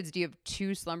 2 kids, do you have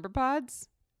 2 slumber pods?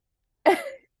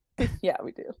 Yeah,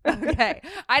 we do. Okay.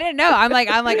 I didn't know. I'm like,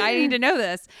 I need to know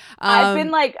this.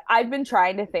 I've been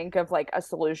trying to think of like a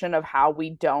solution of how we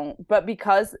don't, but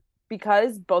because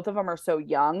both of them are so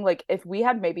young, like if we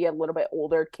had maybe a little bit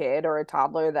older kid or a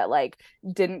toddler that like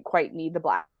didn't quite need the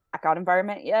blackout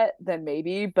environment yet, then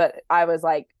maybe. But I was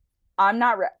like, I'm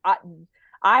not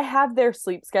I have their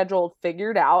sleep schedule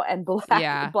figured out, and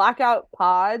blackout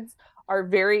pods are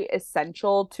very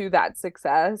essential to that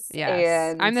success.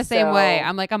 Yes. And I'm the same way.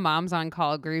 I'm like a Moms on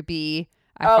Call groupie.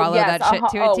 I follow that shit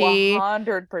to a T.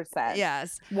 100%.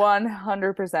 Yes.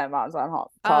 100% Moms on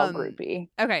Call groupie.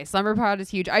 Okay, slumber pod is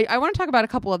huge. I want to talk about a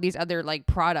couple of these other like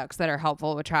products that are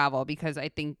helpful with travel because I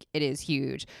think it is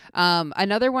huge.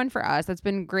 Another one for us that's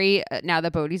been great now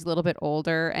that Bodhi's a little bit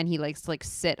older and he likes to like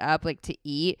sit up like to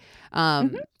eat.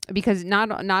 Because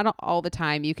not all the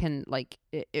time you can like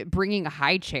bringing a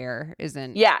high chair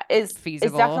isn't feasible.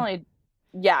 It's definitely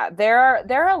there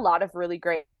are a lot of really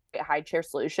great high chair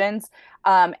solutions,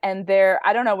 and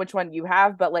I don't know which one you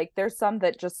have, but like there's some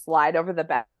that just slide over the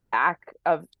back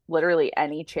of literally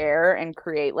any chair and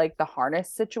create like the harness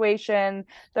situation.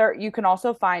 There you can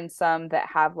also find some that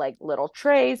have like little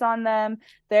trays on them.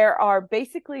 There are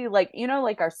basically like, you know,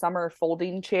 like our summer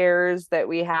folding chairs that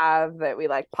we have that we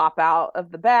like pop out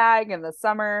of the bag in the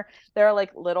summer. There are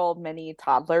like little mini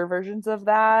toddler versions of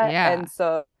that. Yeah. And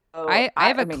so I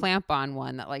have a clamp on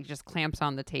one that like just clamps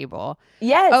on the table.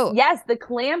 Yes, the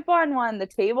clamp on one, the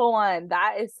table one,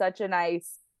 that is such a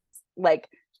nice, like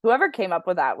whoever came up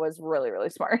with that was really, really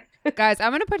smart. Guys,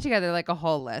 I'm gonna put together like a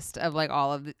whole list of like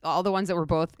all the ones that we're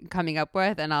both coming up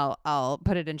with, and I'll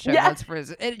put it in show notes for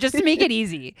just to make it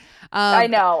easy. I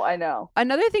know.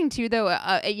 Another thing too, though,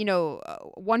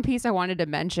 one piece I wanted to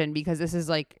mention because this is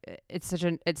like it's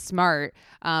smart,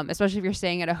 especially if you're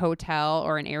staying at a hotel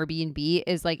or an Airbnb,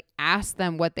 is like ask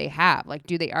them what they have. Like,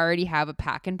 do they already have a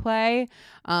pack and play?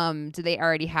 Do they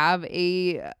already have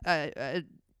a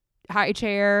high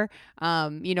chair,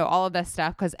 all of that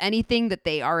stuff, because anything that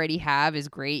they already have is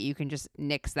great. You can just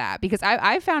nix that, because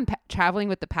I found traveling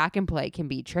with the pack and play can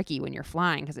be tricky when you're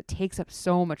flying because it takes up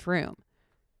so much room.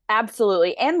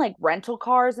 Absolutely. And like rental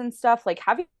cars and stuff, like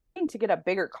having to get a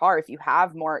bigger car if you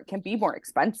have more, it can be more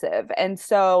expensive. And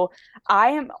so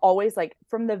I am always like,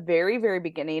 from the very, very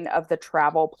beginning of the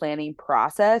travel planning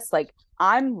process, like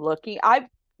I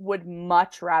would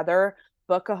much rather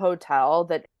book a hotel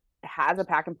that has a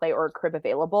pack and play or a crib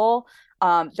available,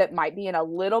 that might be in a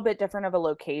little bit different of a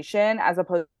location, as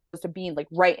opposed to being like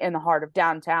right in the heart of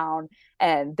downtown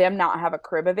and them not have a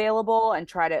crib available and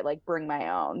try to like bring my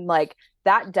own. Like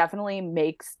that definitely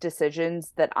makes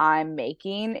decisions that I'm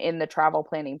making in the travel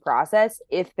planning process.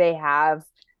 If they have,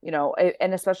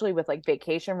 and especially with like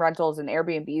vacation rentals and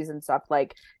Airbnbs and stuff,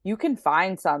 like you can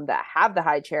find some that have the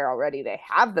high chair already, they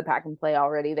have the pack and play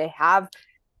already, they have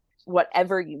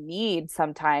whatever you need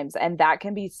sometimes, and that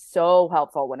can be so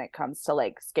helpful when it comes to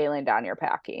like scaling down your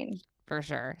packing. For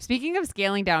sure. Speaking of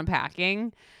scaling down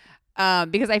packing,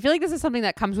 because I feel like this is something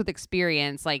that comes with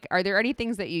experience, like are there any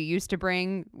things that you used to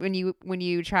bring when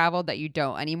you traveled that you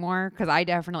don't anymore? Because I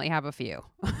definitely have a few.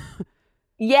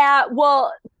 Yeah,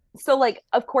 well, so like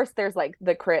of course there's like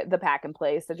the pack and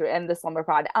play and the slumber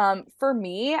pod. For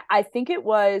me, I think it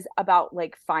was about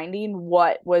like finding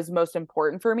what was most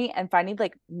important for me and finding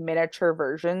like miniature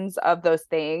versions of those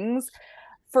things.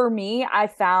 For me, I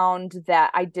found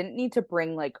that I didn't need to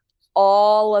bring like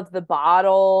all of the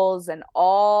bottles and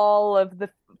all of the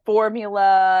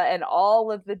formula and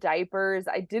all of the diapers.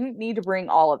 I didn't need to bring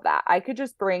all of that. I could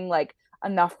just bring like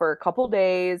enough for a couple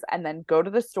days and then go to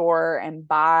the store and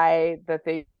buy the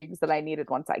things that I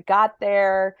needed once I got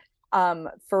there.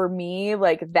 For me,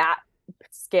 like that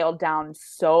scaled down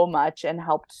so much and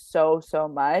helped so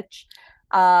much.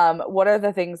 What are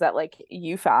the things that like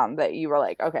you found that you were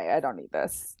like, okay, I don't need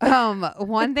this?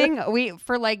 One thing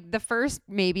for like the first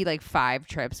maybe like 5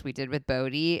 trips we did with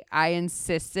Bodhi, I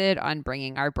insisted on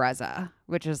bringing our Brezza,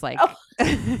 which is like,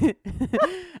 I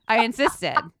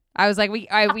insisted. I was like, we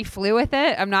flew with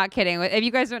it. I'm not kidding. If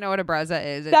you guys don't know what a Brezza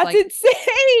is, it's that's like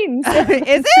insane.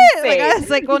 Is it? Like, I was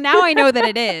like, well, now I know that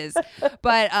it is.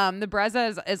 But the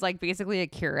Brezza is like basically a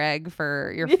Keurig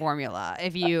for your formula.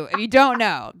 If you don't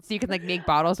know, so you can like make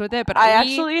bottles with it. But I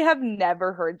actually have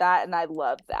never heard that, and I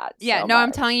love that. Yeah, so no, much.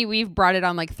 I'm telling you, we've brought it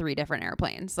on like 3 different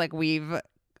airplanes. Like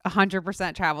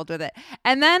 100% traveled with it.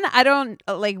 And then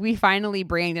we finally,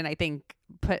 Brandon, I think,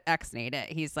 put X-nayed it.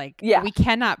 He's like, Yeah. we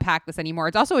cannot pack this anymore.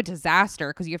 It's also a disaster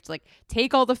because you have to like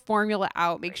take all the formula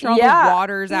out, make sure all Yeah. the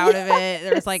water's out of it.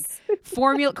 There's like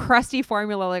crusty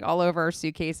formula like all over our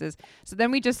suitcases. So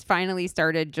then we just finally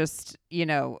started just, you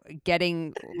know,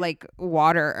 getting like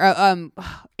water,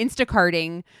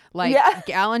 Instacarting like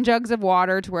gallon jugs of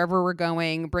water to wherever we're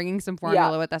going, bringing some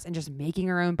formula with us, and just making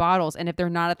our own bottles. And if they're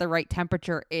not at the right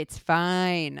temperature, it's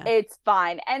fine. It's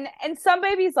fine. And some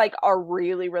babies like are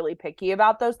really, really picky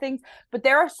about those things, but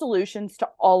there are solutions to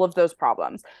all of those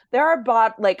problems. There are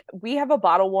we have a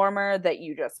bottle warmer that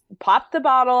you just pop the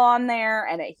bottle on there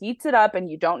and it heats it up, and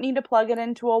you don't need to plug it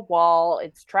into a wall.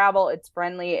 It's travel, it's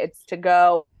friendly, it's to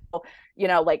go, you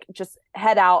know, like just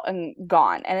head out and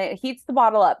gone, and it heats the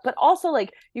bottle up. But also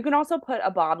like you can also put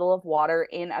a bottle of water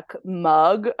in a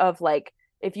mug of like,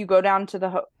 if you go down to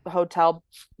the hotel,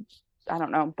 I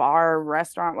don't know, bar,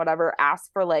 restaurant, whatever,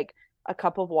 ask for like a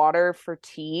cup of water for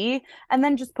tea, and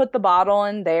then just put the bottle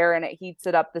in there and it heats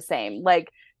it up the same.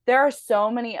 Like there are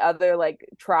so many other like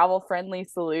travel friendly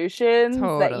solutions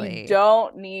that you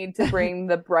don't need to bring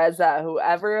the Brezza.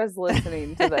 Whoever is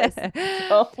listening to this,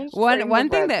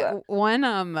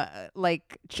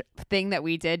 thing that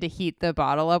we did to heat the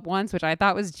bottle up once, which I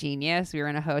thought was genius. We were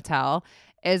in a hotel,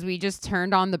 is we just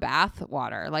turned on the bath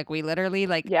water. Like we literally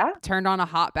turned on a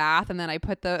hot bath, and then I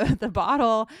put the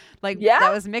bottle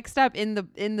that was mixed up in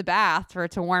the bath for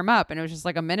it to warm up, and it was just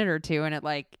like a minute or two, and it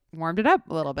like warmed it up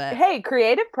a little bit. Hey,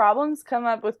 creative problems come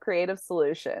up with creative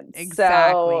solutions.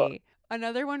 Exactly. So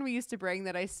another one we used to bring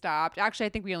that I stopped. Actually, I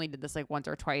think we only did this like once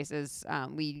or twice. Is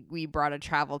we brought a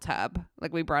travel tub.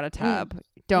 Like we brought a tub.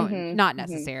 Not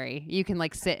necessary. You can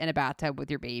like sit in a bathtub with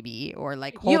your baby, or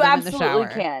like hold them in the shower. You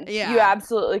absolutely can. Yeah. You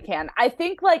absolutely can. I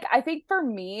think for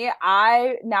me,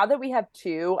 now that we have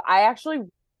two, I actually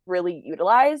really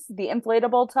utilize the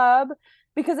inflatable tub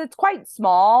because it's quite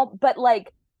small, but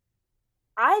like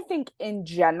I think in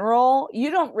general,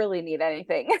 you don't really need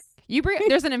anything.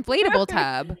 There's an inflatable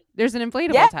tub. There's an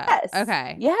inflatable tub.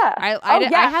 Okay. Yeah.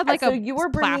 I had like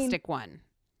plastic one.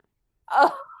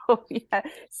 Oh yeah.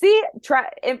 See,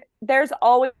 there's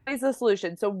always a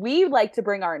solution. So we like to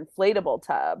bring our inflatable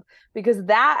tub because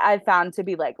that I found to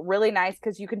be like really nice,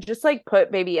 because you can just like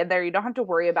put baby in there. You don't have to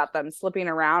worry about them slipping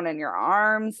around in your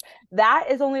arms. That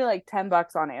is only like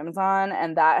 $10 on Amazon,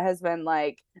 and that has been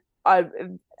like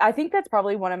I think that's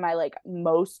probably one of my like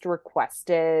most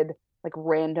requested like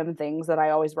random things that I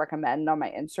always recommend on my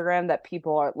Instagram that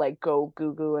people are like go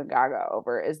goo goo and gaga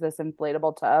over, is this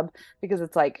inflatable tub, because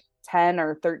it's like $10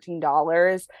 or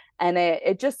 $13, and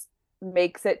it just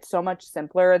makes it so much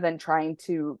simpler than trying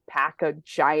to pack a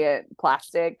giant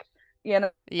plastic,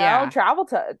 travel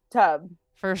tub.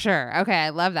 For sure. Okay, I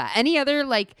love that. Any other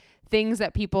like things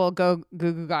that people go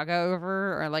goo goo gaga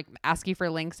over or like ask you for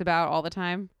links about all the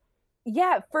time?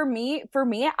 Yeah, for me,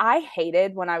 I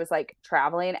hated when I was like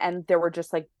traveling and there were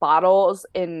just like bottles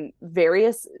in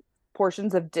various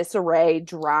portions of disarray,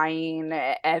 drying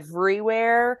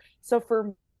everywhere. So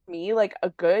for me, like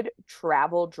a good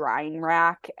travel drying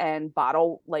rack and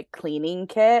bottle like cleaning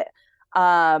kit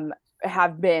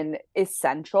have been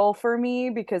essential for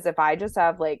me, because if I just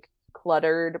have like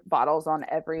cluttered bottles on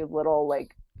every little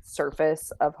like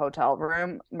surface of hotel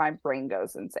room, my brain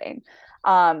goes insane.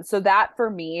 So that for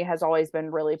me has always been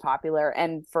really popular,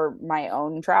 and for my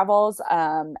own travels.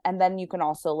 And then you can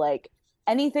also like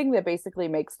anything that basically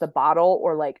makes the bottle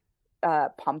or like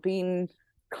pumping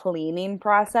cleaning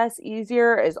process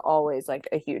easier is always like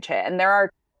a huge hit. And there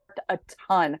are a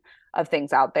ton of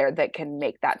things out there that can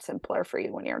make that simpler for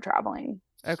you when you're traveling.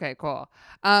 Okay, cool.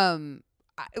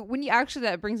 When you actually,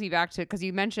 that brings me back to, because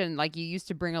you mentioned like you used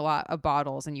to bring a lot of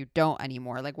bottles and you don't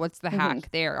anymore. Like what's the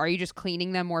hack there? Are you just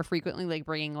cleaning them more frequently, like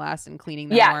bringing less and cleaning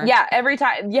them more? Yeah, every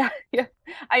time. Yeah.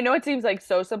 I know it seems like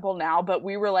so simple now, but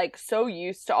we were like so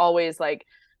used to always like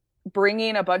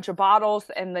bringing a bunch of bottles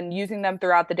and then using them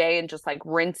throughout the day and just like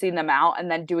rinsing them out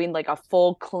and then doing like a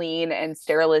full clean and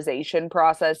sterilization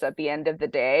process at the end of the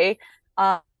day.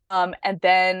 And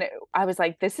then I was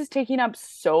like, this is taking up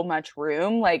so much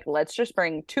room. Like, let's just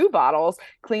bring 2 bottles,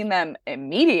 clean them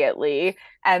immediately,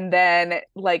 and then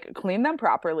like clean them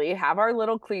properly, have our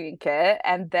little cleaning kit,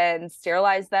 and then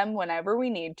sterilize them whenever we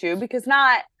need to, because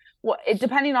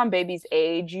depending on baby's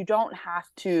age, you don't have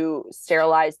to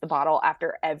sterilize the bottle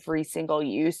after every single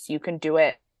use. You can do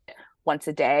it once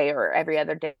a day or every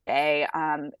other day,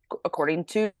 according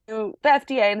to the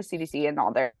FDA and the CDC and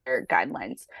all their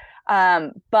guidelines.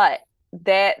 But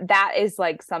that is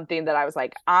like something that I was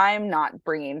like, I'm not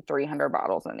bringing 300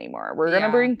 bottles anymore. We're going to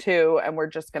bring 2, and we're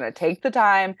just going to take the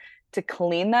time to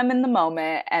clean them in the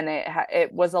moment, and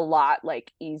it was a lot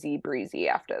like easy breezy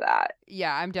after that.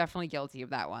 Yeah, I'm definitely guilty of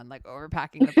that one, like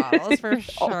overpacking the bottles for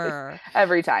sure.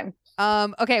 Every time.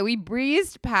 Okay, we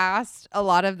breezed past a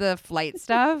lot of the flight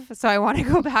stuff, so I want to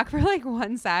go back for like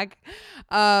 1 sec.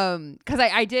 Because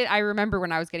I remember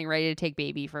when I was getting ready to take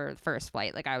baby for first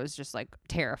flight, like I was just like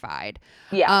terrified.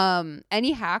 Yeah.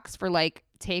 Any hacks for like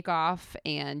takeoff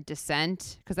and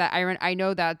descent? Because I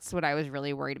know that's what I was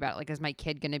really worried about. Like, is my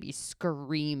kid gonna be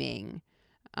screaming?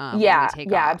 When we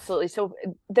take off? Absolutely. So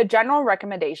the general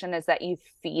recommendation is that you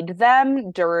feed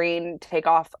them during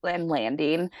takeoff and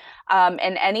landing. And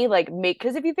any like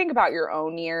because if you think about your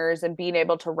own ears and being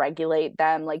able to regulate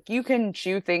them, like you can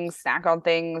chew things, snack on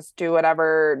things, do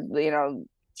whatever,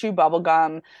 chew bubble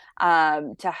gum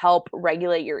to help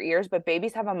regulate your ears, but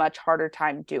babies have a much harder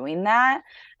time doing that.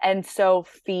 And so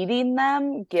feeding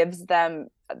them gives them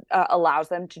allows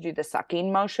them to do the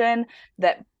sucking motion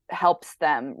that helps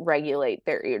them regulate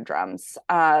their eardrums.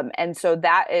 And so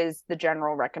that is the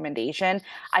general recommendation.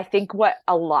 I think what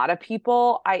a lot of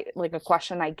people, a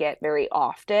question I get very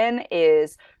often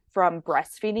is from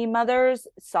breastfeeding mothers.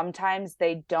 Sometimes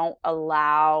they don't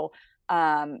allow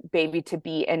baby to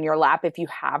be in your lap. If you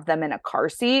have them in a car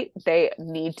seat, they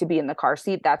need to be in the car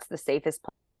seat. That's the safest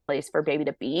place for baby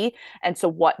to be. And so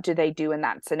what do they do in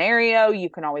that scenario? You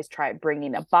can always try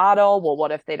bringing a bottle. Well,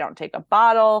 what if they don't take a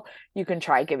bottle? You can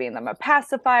try giving them a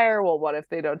pacifier. Well, what if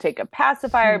they don't take a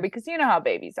pacifier? Because you know how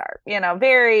babies are,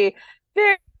 very,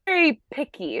 very, very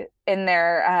picky in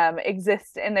their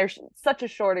in their such a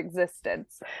short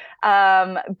existence.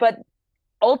 But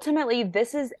ultimately,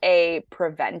 this is a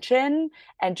prevention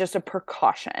and just a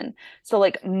precaution. So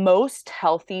like most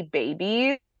healthy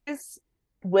babies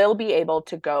will be able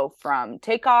to go from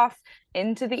takeoff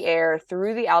into the air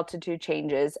through the altitude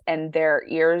changes, and their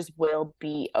ears will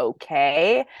be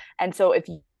okay. And so if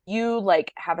you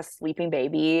like have a sleeping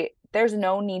baby, there's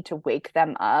no need to wake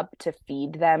them up to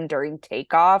feed them during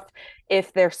takeoff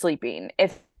if they're sleeping.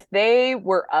 If they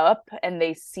were up and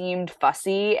they seemed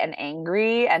fussy and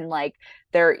angry and like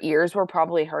their ears were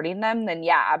probably hurting them, then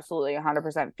yeah, absolutely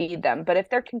 100% feed them. But if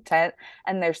they're content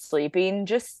and they're sleeping,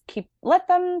 just let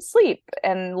them sleep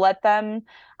and let them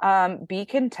be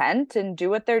content and do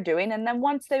what they're doing. And then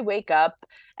once they wake up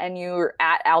and you're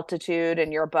at altitude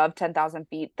and you're above 10,000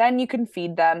 feet, then you can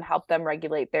feed them, help them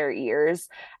regulate their ears.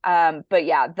 But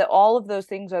yeah, all of those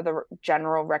things are the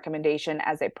general recommendation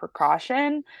as a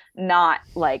precaution, not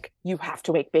like you have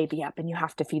to wake baby up and you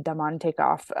have to feed them on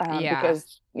takeoff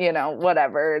because,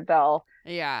 whatever, they'll.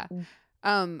 Yeah.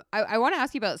 I want to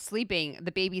ask you about sleeping,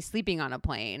 the baby sleeping on a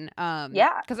plane.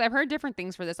 Yeah. Because I've heard different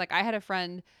things for this. Like I had a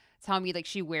friend tell me like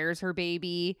she wears her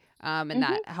baby and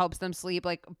that helps them sleep.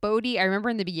 Like Bodhi, I remember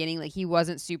in the beginning, like he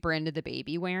wasn't super into the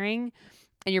baby wearing.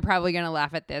 And you're probably going to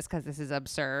laugh at this because this is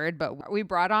absurd, but we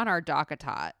brought on our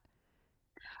DockATot.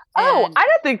 Oh, I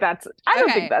don't think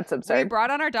that's absurd. We brought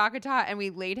on our DockATot and we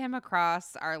laid him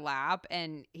across our lap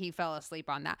and he fell asleep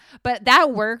on that. But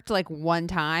that worked like one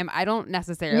time. I don't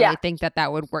necessarily think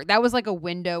that would work. That was like a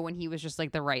window when he was just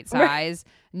like the right size.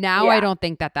 Now I don't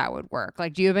think that would work.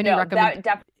 Like, do you have any recommendations?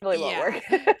 That definitely won't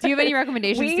work. Do you have any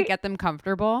recommendations to get them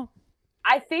comfortable?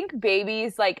 I think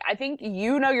babies, I think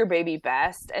you know your baby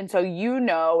best. And so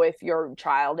if your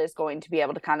child is going to be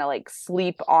able to kind of like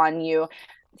sleep on you.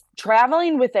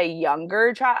 Traveling with a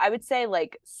younger child, I would say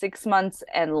like 6 months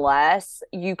and less,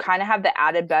 you kind of have the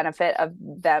added benefit of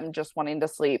them just wanting to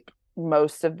sleep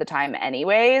most of the time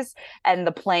anyways, and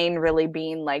the plane really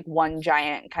being like one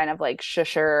giant kind of like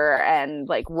shusher and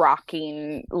like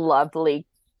rocking lovely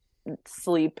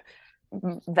sleep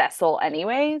vessel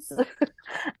anyways.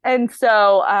 And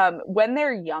so when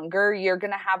they're younger, you're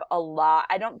gonna have a lot.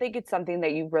 I don't think it's something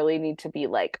that you really need to be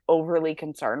like overly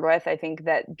concerned with. I think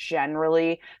that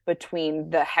generally between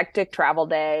the hectic travel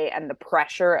day and the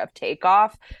pressure of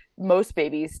takeoff, most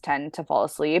babies tend to fall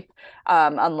asleep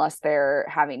unless they're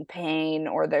having pain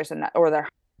or they're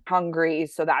hungry.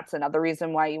 So that's another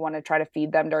reason why you want to try to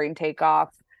feed them during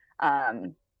takeoff.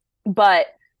 But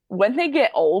when they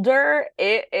get older,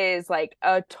 it is like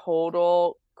a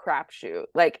total crapshoot.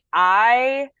 Like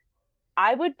I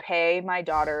would pay my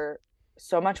daughter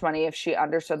so much money if she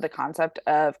understood the concept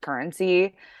of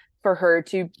currency for her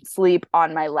to sleep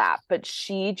on my lap, but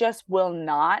she just will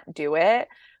not do it.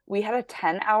 We had a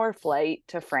 10-hour flight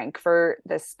to Frankfurt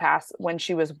when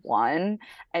she was 1,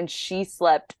 and she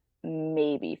slept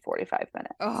maybe 45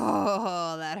 minutes.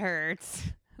 Oh, that hurts.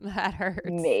 That hurts.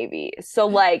 Maybe. So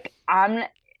like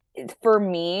for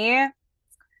me,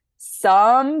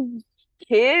 some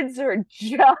kids are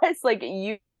just like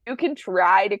you can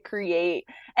try to create,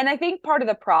 and I think part of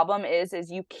the problem is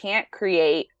you can't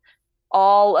create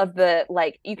all of the,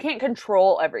 like, you can't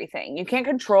control everything. You can't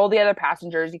control the other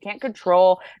passengers. You can't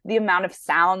control the amount of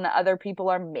sound that other people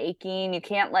are making. You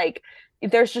can't, like,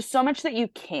 there's just so much that you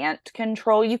can't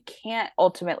control. You can't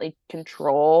ultimately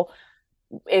control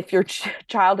if your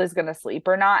child is going to sleep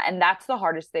or not. And that's the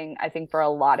hardest thing, I think, for a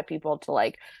lot of people to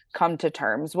like come to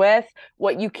terms with.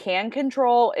 What you can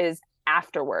control is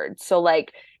afterwards. So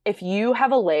like if you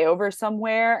have a layover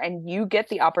somewhere and you get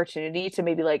the opportunity to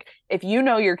maybe, like, if you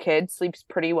know your kid sleeps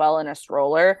pretty well in a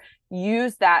stroller,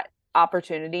 use that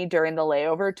opportunity during the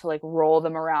layover to like roll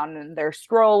them around in their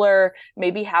stroller,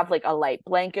 maybe have like a light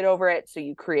blanket over it so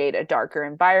you create a darker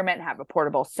environment, have a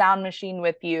portable sound machine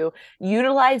with you.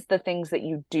 Utilize the things that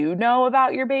you do know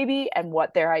about your baby and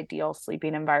what their ideal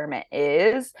sleeping environment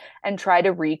is, and try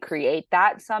to recreate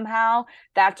that somehow.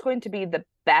 That's going to be the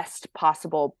best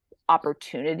possible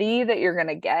opportunity that you're going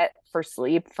to get for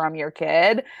sleep from your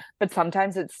kid, but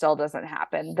sometimes it still doesn't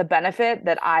happen. The benefit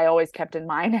that I always kept in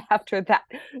mind after that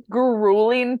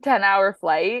grueling 10-hour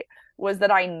flight was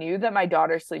that I knew that my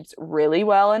daughter sleeps really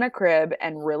well in a crib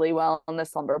and really well in the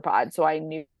slumber pod. So I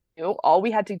knew all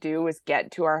we had to do was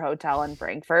get to our hotel in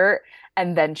Frankfurt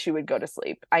and then she would go to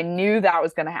sleep. I knew that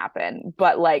was going to happen,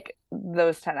 but like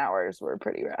those 10 hours were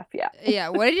pretty rough. Yeah. Yeah.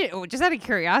 What did you, just out of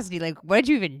curiosity, like what did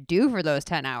you even do for those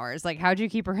 10 hours? Like how'd you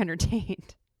keep her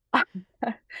entertained?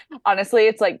 Honestly,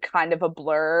 it's like kind of a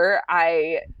blur.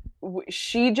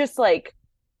 She just like,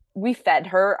 we fed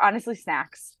her, honestly,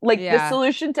 snacks. Like the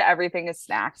solution to everything is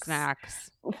snacks.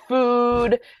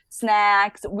 Food,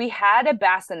 snacks. We had a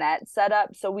bassinet set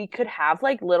up so we could have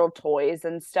like little toys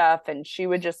and stuff, and she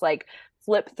would just like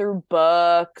flip through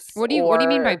books. What do you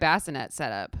mean by bassinet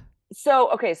setup? So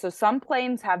some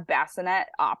planes have bassinet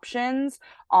options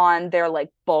on their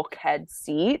like bulkhead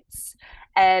seats.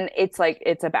 And it's like,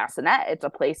 it's a bassinet. It's a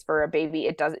place for a baby.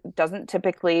 It doesn't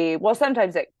typically, well,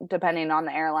 sometimes it, depending on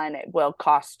the airline, it will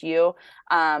cost you.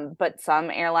 But some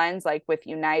airlines, like with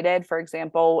United, for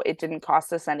example, it didn't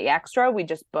cost us any extra. We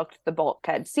just booked the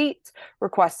bulkhead seats,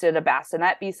 requested a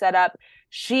bassinet be set up.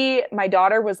 My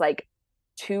daughter was like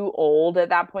too old at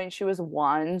that point. She was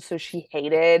 1, so she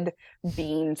hated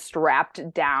being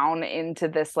strapped down into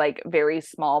this like very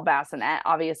small bassinet.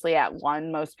 Obviously at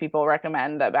 1, most people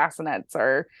recommend that bassinets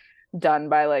are done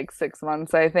by like 6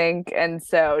 months, I think, and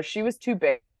so she was too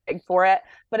big for it.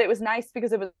 But it was nice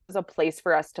because it was a place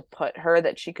for us to put her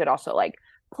that she could also like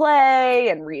play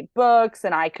and read books,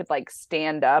 and I could like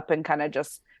stand up and kind of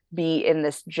just be in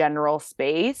this general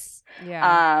space.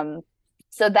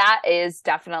 So that is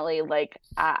definitely like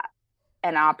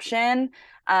an option.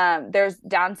 There's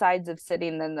downsides of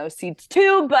sitting in those seats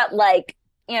too, but like,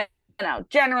 you know,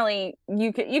 generally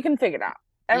you can figure it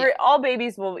out. All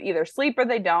babies will either sleep or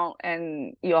they don't,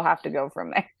 and you'll have to go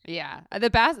from there. Yeah, the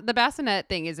bassinet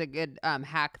thing is a good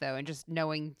hack though, and just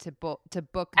knowing to book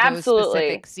those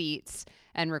specific seats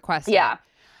and request it.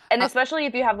 And especially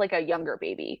if you have like a younger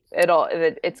baby,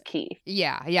 it's key.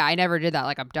 Yeah. I never did that.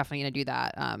 Like I'm definitely gonna do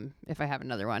that if I have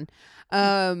another one.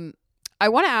 I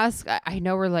want to ask. I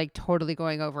know we're like totally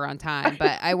going over on time,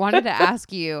 but I wanted to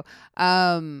ask you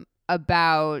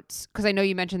about, because I know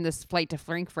you mentioned this flight to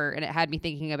Frankfurt, and it had me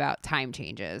thinking about time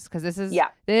changes, because this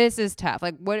is tough.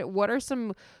 Like what are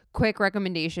some quick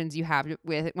recommendations you have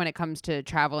with when it comes to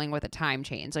traveling with a time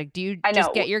change? Like, do you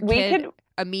just get your kid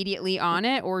immediately on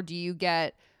it, or do you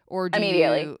get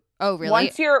immediately? Oh,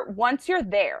 really? Once you're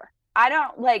there,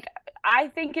 I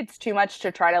think it's too much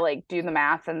to try to like do the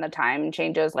math and the time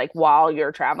changes like while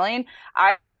you're traveling.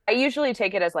 I usually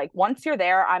take it as like, once you're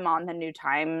there, I'm on the new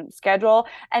time schedule.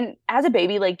 And as a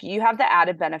baby, like you have the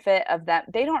added benefit of that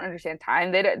they don't understand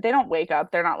time. They don't wake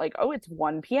up. They're not like, oh, it's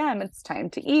 1 p.m. It's time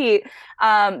to eat.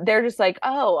 They're just like,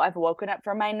 oh, I've woken up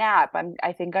from my nap.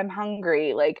 I think I'm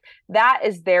hungry. Like that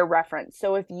is their reference.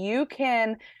 So if you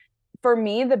can, for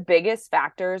me, the biggest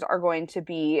factors are going to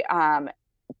be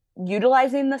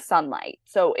utilizing the sunlight.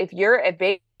 So if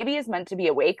baby is meant to be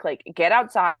awake, like get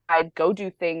outside, go do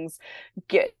things,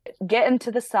 get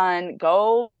into the sun,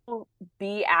 go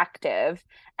be active.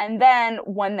 And then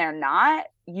when they're not,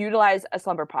 utilize a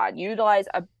slumber pod, utilize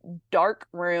a dark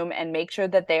room, and make sure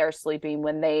that they are sleeping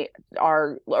when they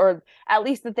are, or at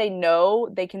least that they know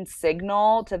they can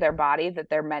signal to their body that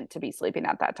they're meant to be sleeping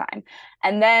at that time.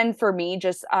 And then for me,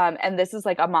 just and this is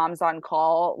like a mom's on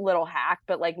call little hack,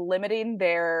 but like limiting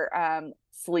their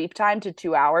sleep time to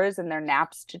 2 hours and their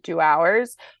naps to 2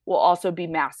 hours will also be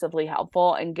massively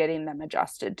helpful in getting them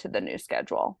adjusted to the new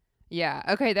schedule. Yeah.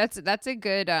 Okay. That's a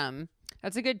good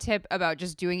That's a good tip about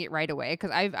just doing it right away.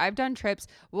 Cause I've done trips.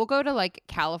 We'll go to like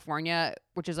California,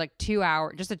 which is like 2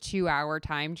 hour, just a 2 hour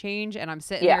time change. And I'm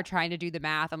sitting there trying to do the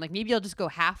math. I'm like, maybe I'll just go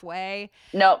halfway.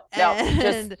 No,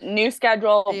 just new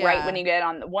schedule right when you get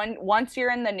on once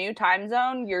you're in the new time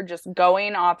zone, you're just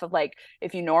going off of like,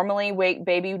 if you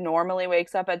baby normally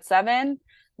wakes up at 7,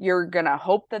 you're gonna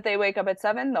hope that they wake up at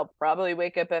 7. They'll probably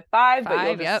wake up at 5, but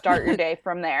you'll just start your day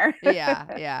from there.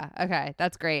 Yeah. Okay,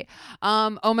 that's great.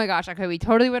 Oh my gosh. Okay, we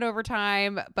totally went over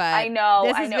time, but I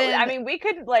know. I mean, we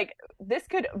could this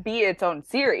could be its own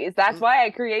series. That's why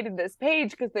I created this page,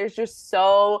 because there's just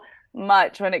so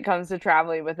much when it comes to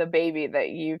traveling with a baby that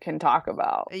you can talk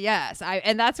about. Yes.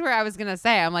 And that's where I was going to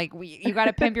say, I'm like, you got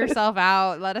to pimp yourself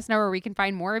out. Let us know where we can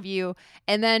find more of you.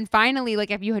 And then finally,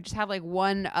 like, if you just have like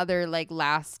one other like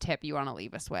last tip you want to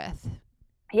leave us with.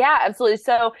 Yeah, absolutely.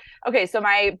 So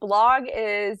my blog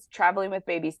is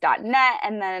travelingwithbabies.net.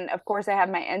 And then of course I have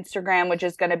my Instagram, which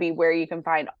is going to be where you can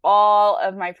find all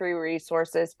of my free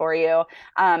resources for you.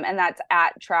 And that's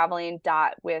at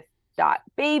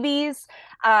traveling.with.babies.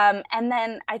 And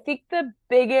then I think the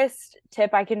biggest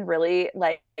tip I can really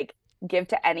give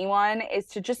to anyone is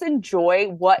to just enjoy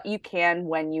what you can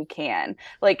when you can.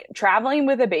 Like, traveling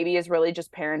with a baby is really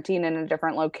just parenting in a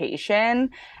different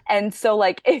location. And so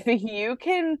like, if you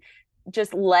can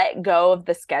just let go of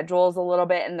the schedules a little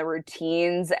bit and the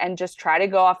routines and just try to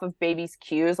go off of baby's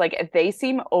cues, like if they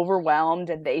seem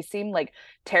overwhelmed and they seem like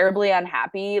terribly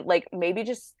unhappy, like maybe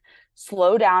just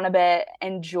slow down a bit,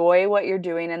 enjoy what you're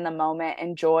doing in the moment,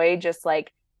 enjoy just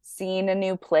like seeing a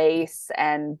new place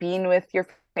and being with your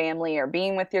family or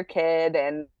being with your kid,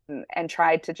 and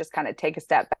try to just kind of take a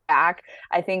step back.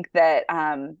 I think that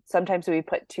sometimes we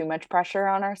put too much pressure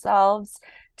on ourselves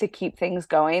to keep things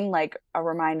going. Like, a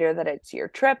reminder that it's your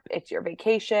trip, it's your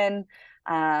vacation,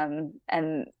 and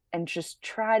just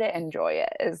try to enjoy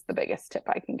it is the biggest tip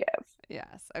I can give.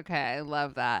 Yes. Okay. I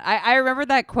love that. I remember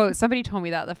that quote. Somebody told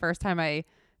me that the first time I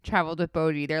traveled with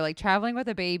Bodhi. They're like, traveling with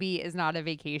a baby is not a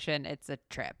vacation, it's a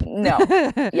trip. No.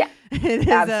 Yeah.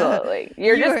 Absolutely.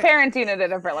 You're just parenting at a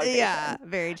different location. Yeah,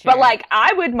 very true. But like,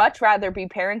 I would much rather be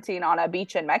parenting on a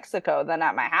beach in Mexico than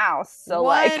at my house. So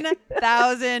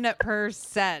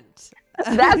 1000%.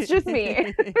 That's just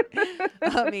me.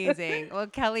 Amazing. Well,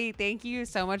 Kelly, thank you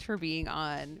so much for being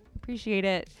on. Appreciate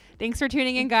it. Thanks for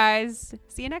tuning in, guys.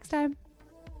 See you next time.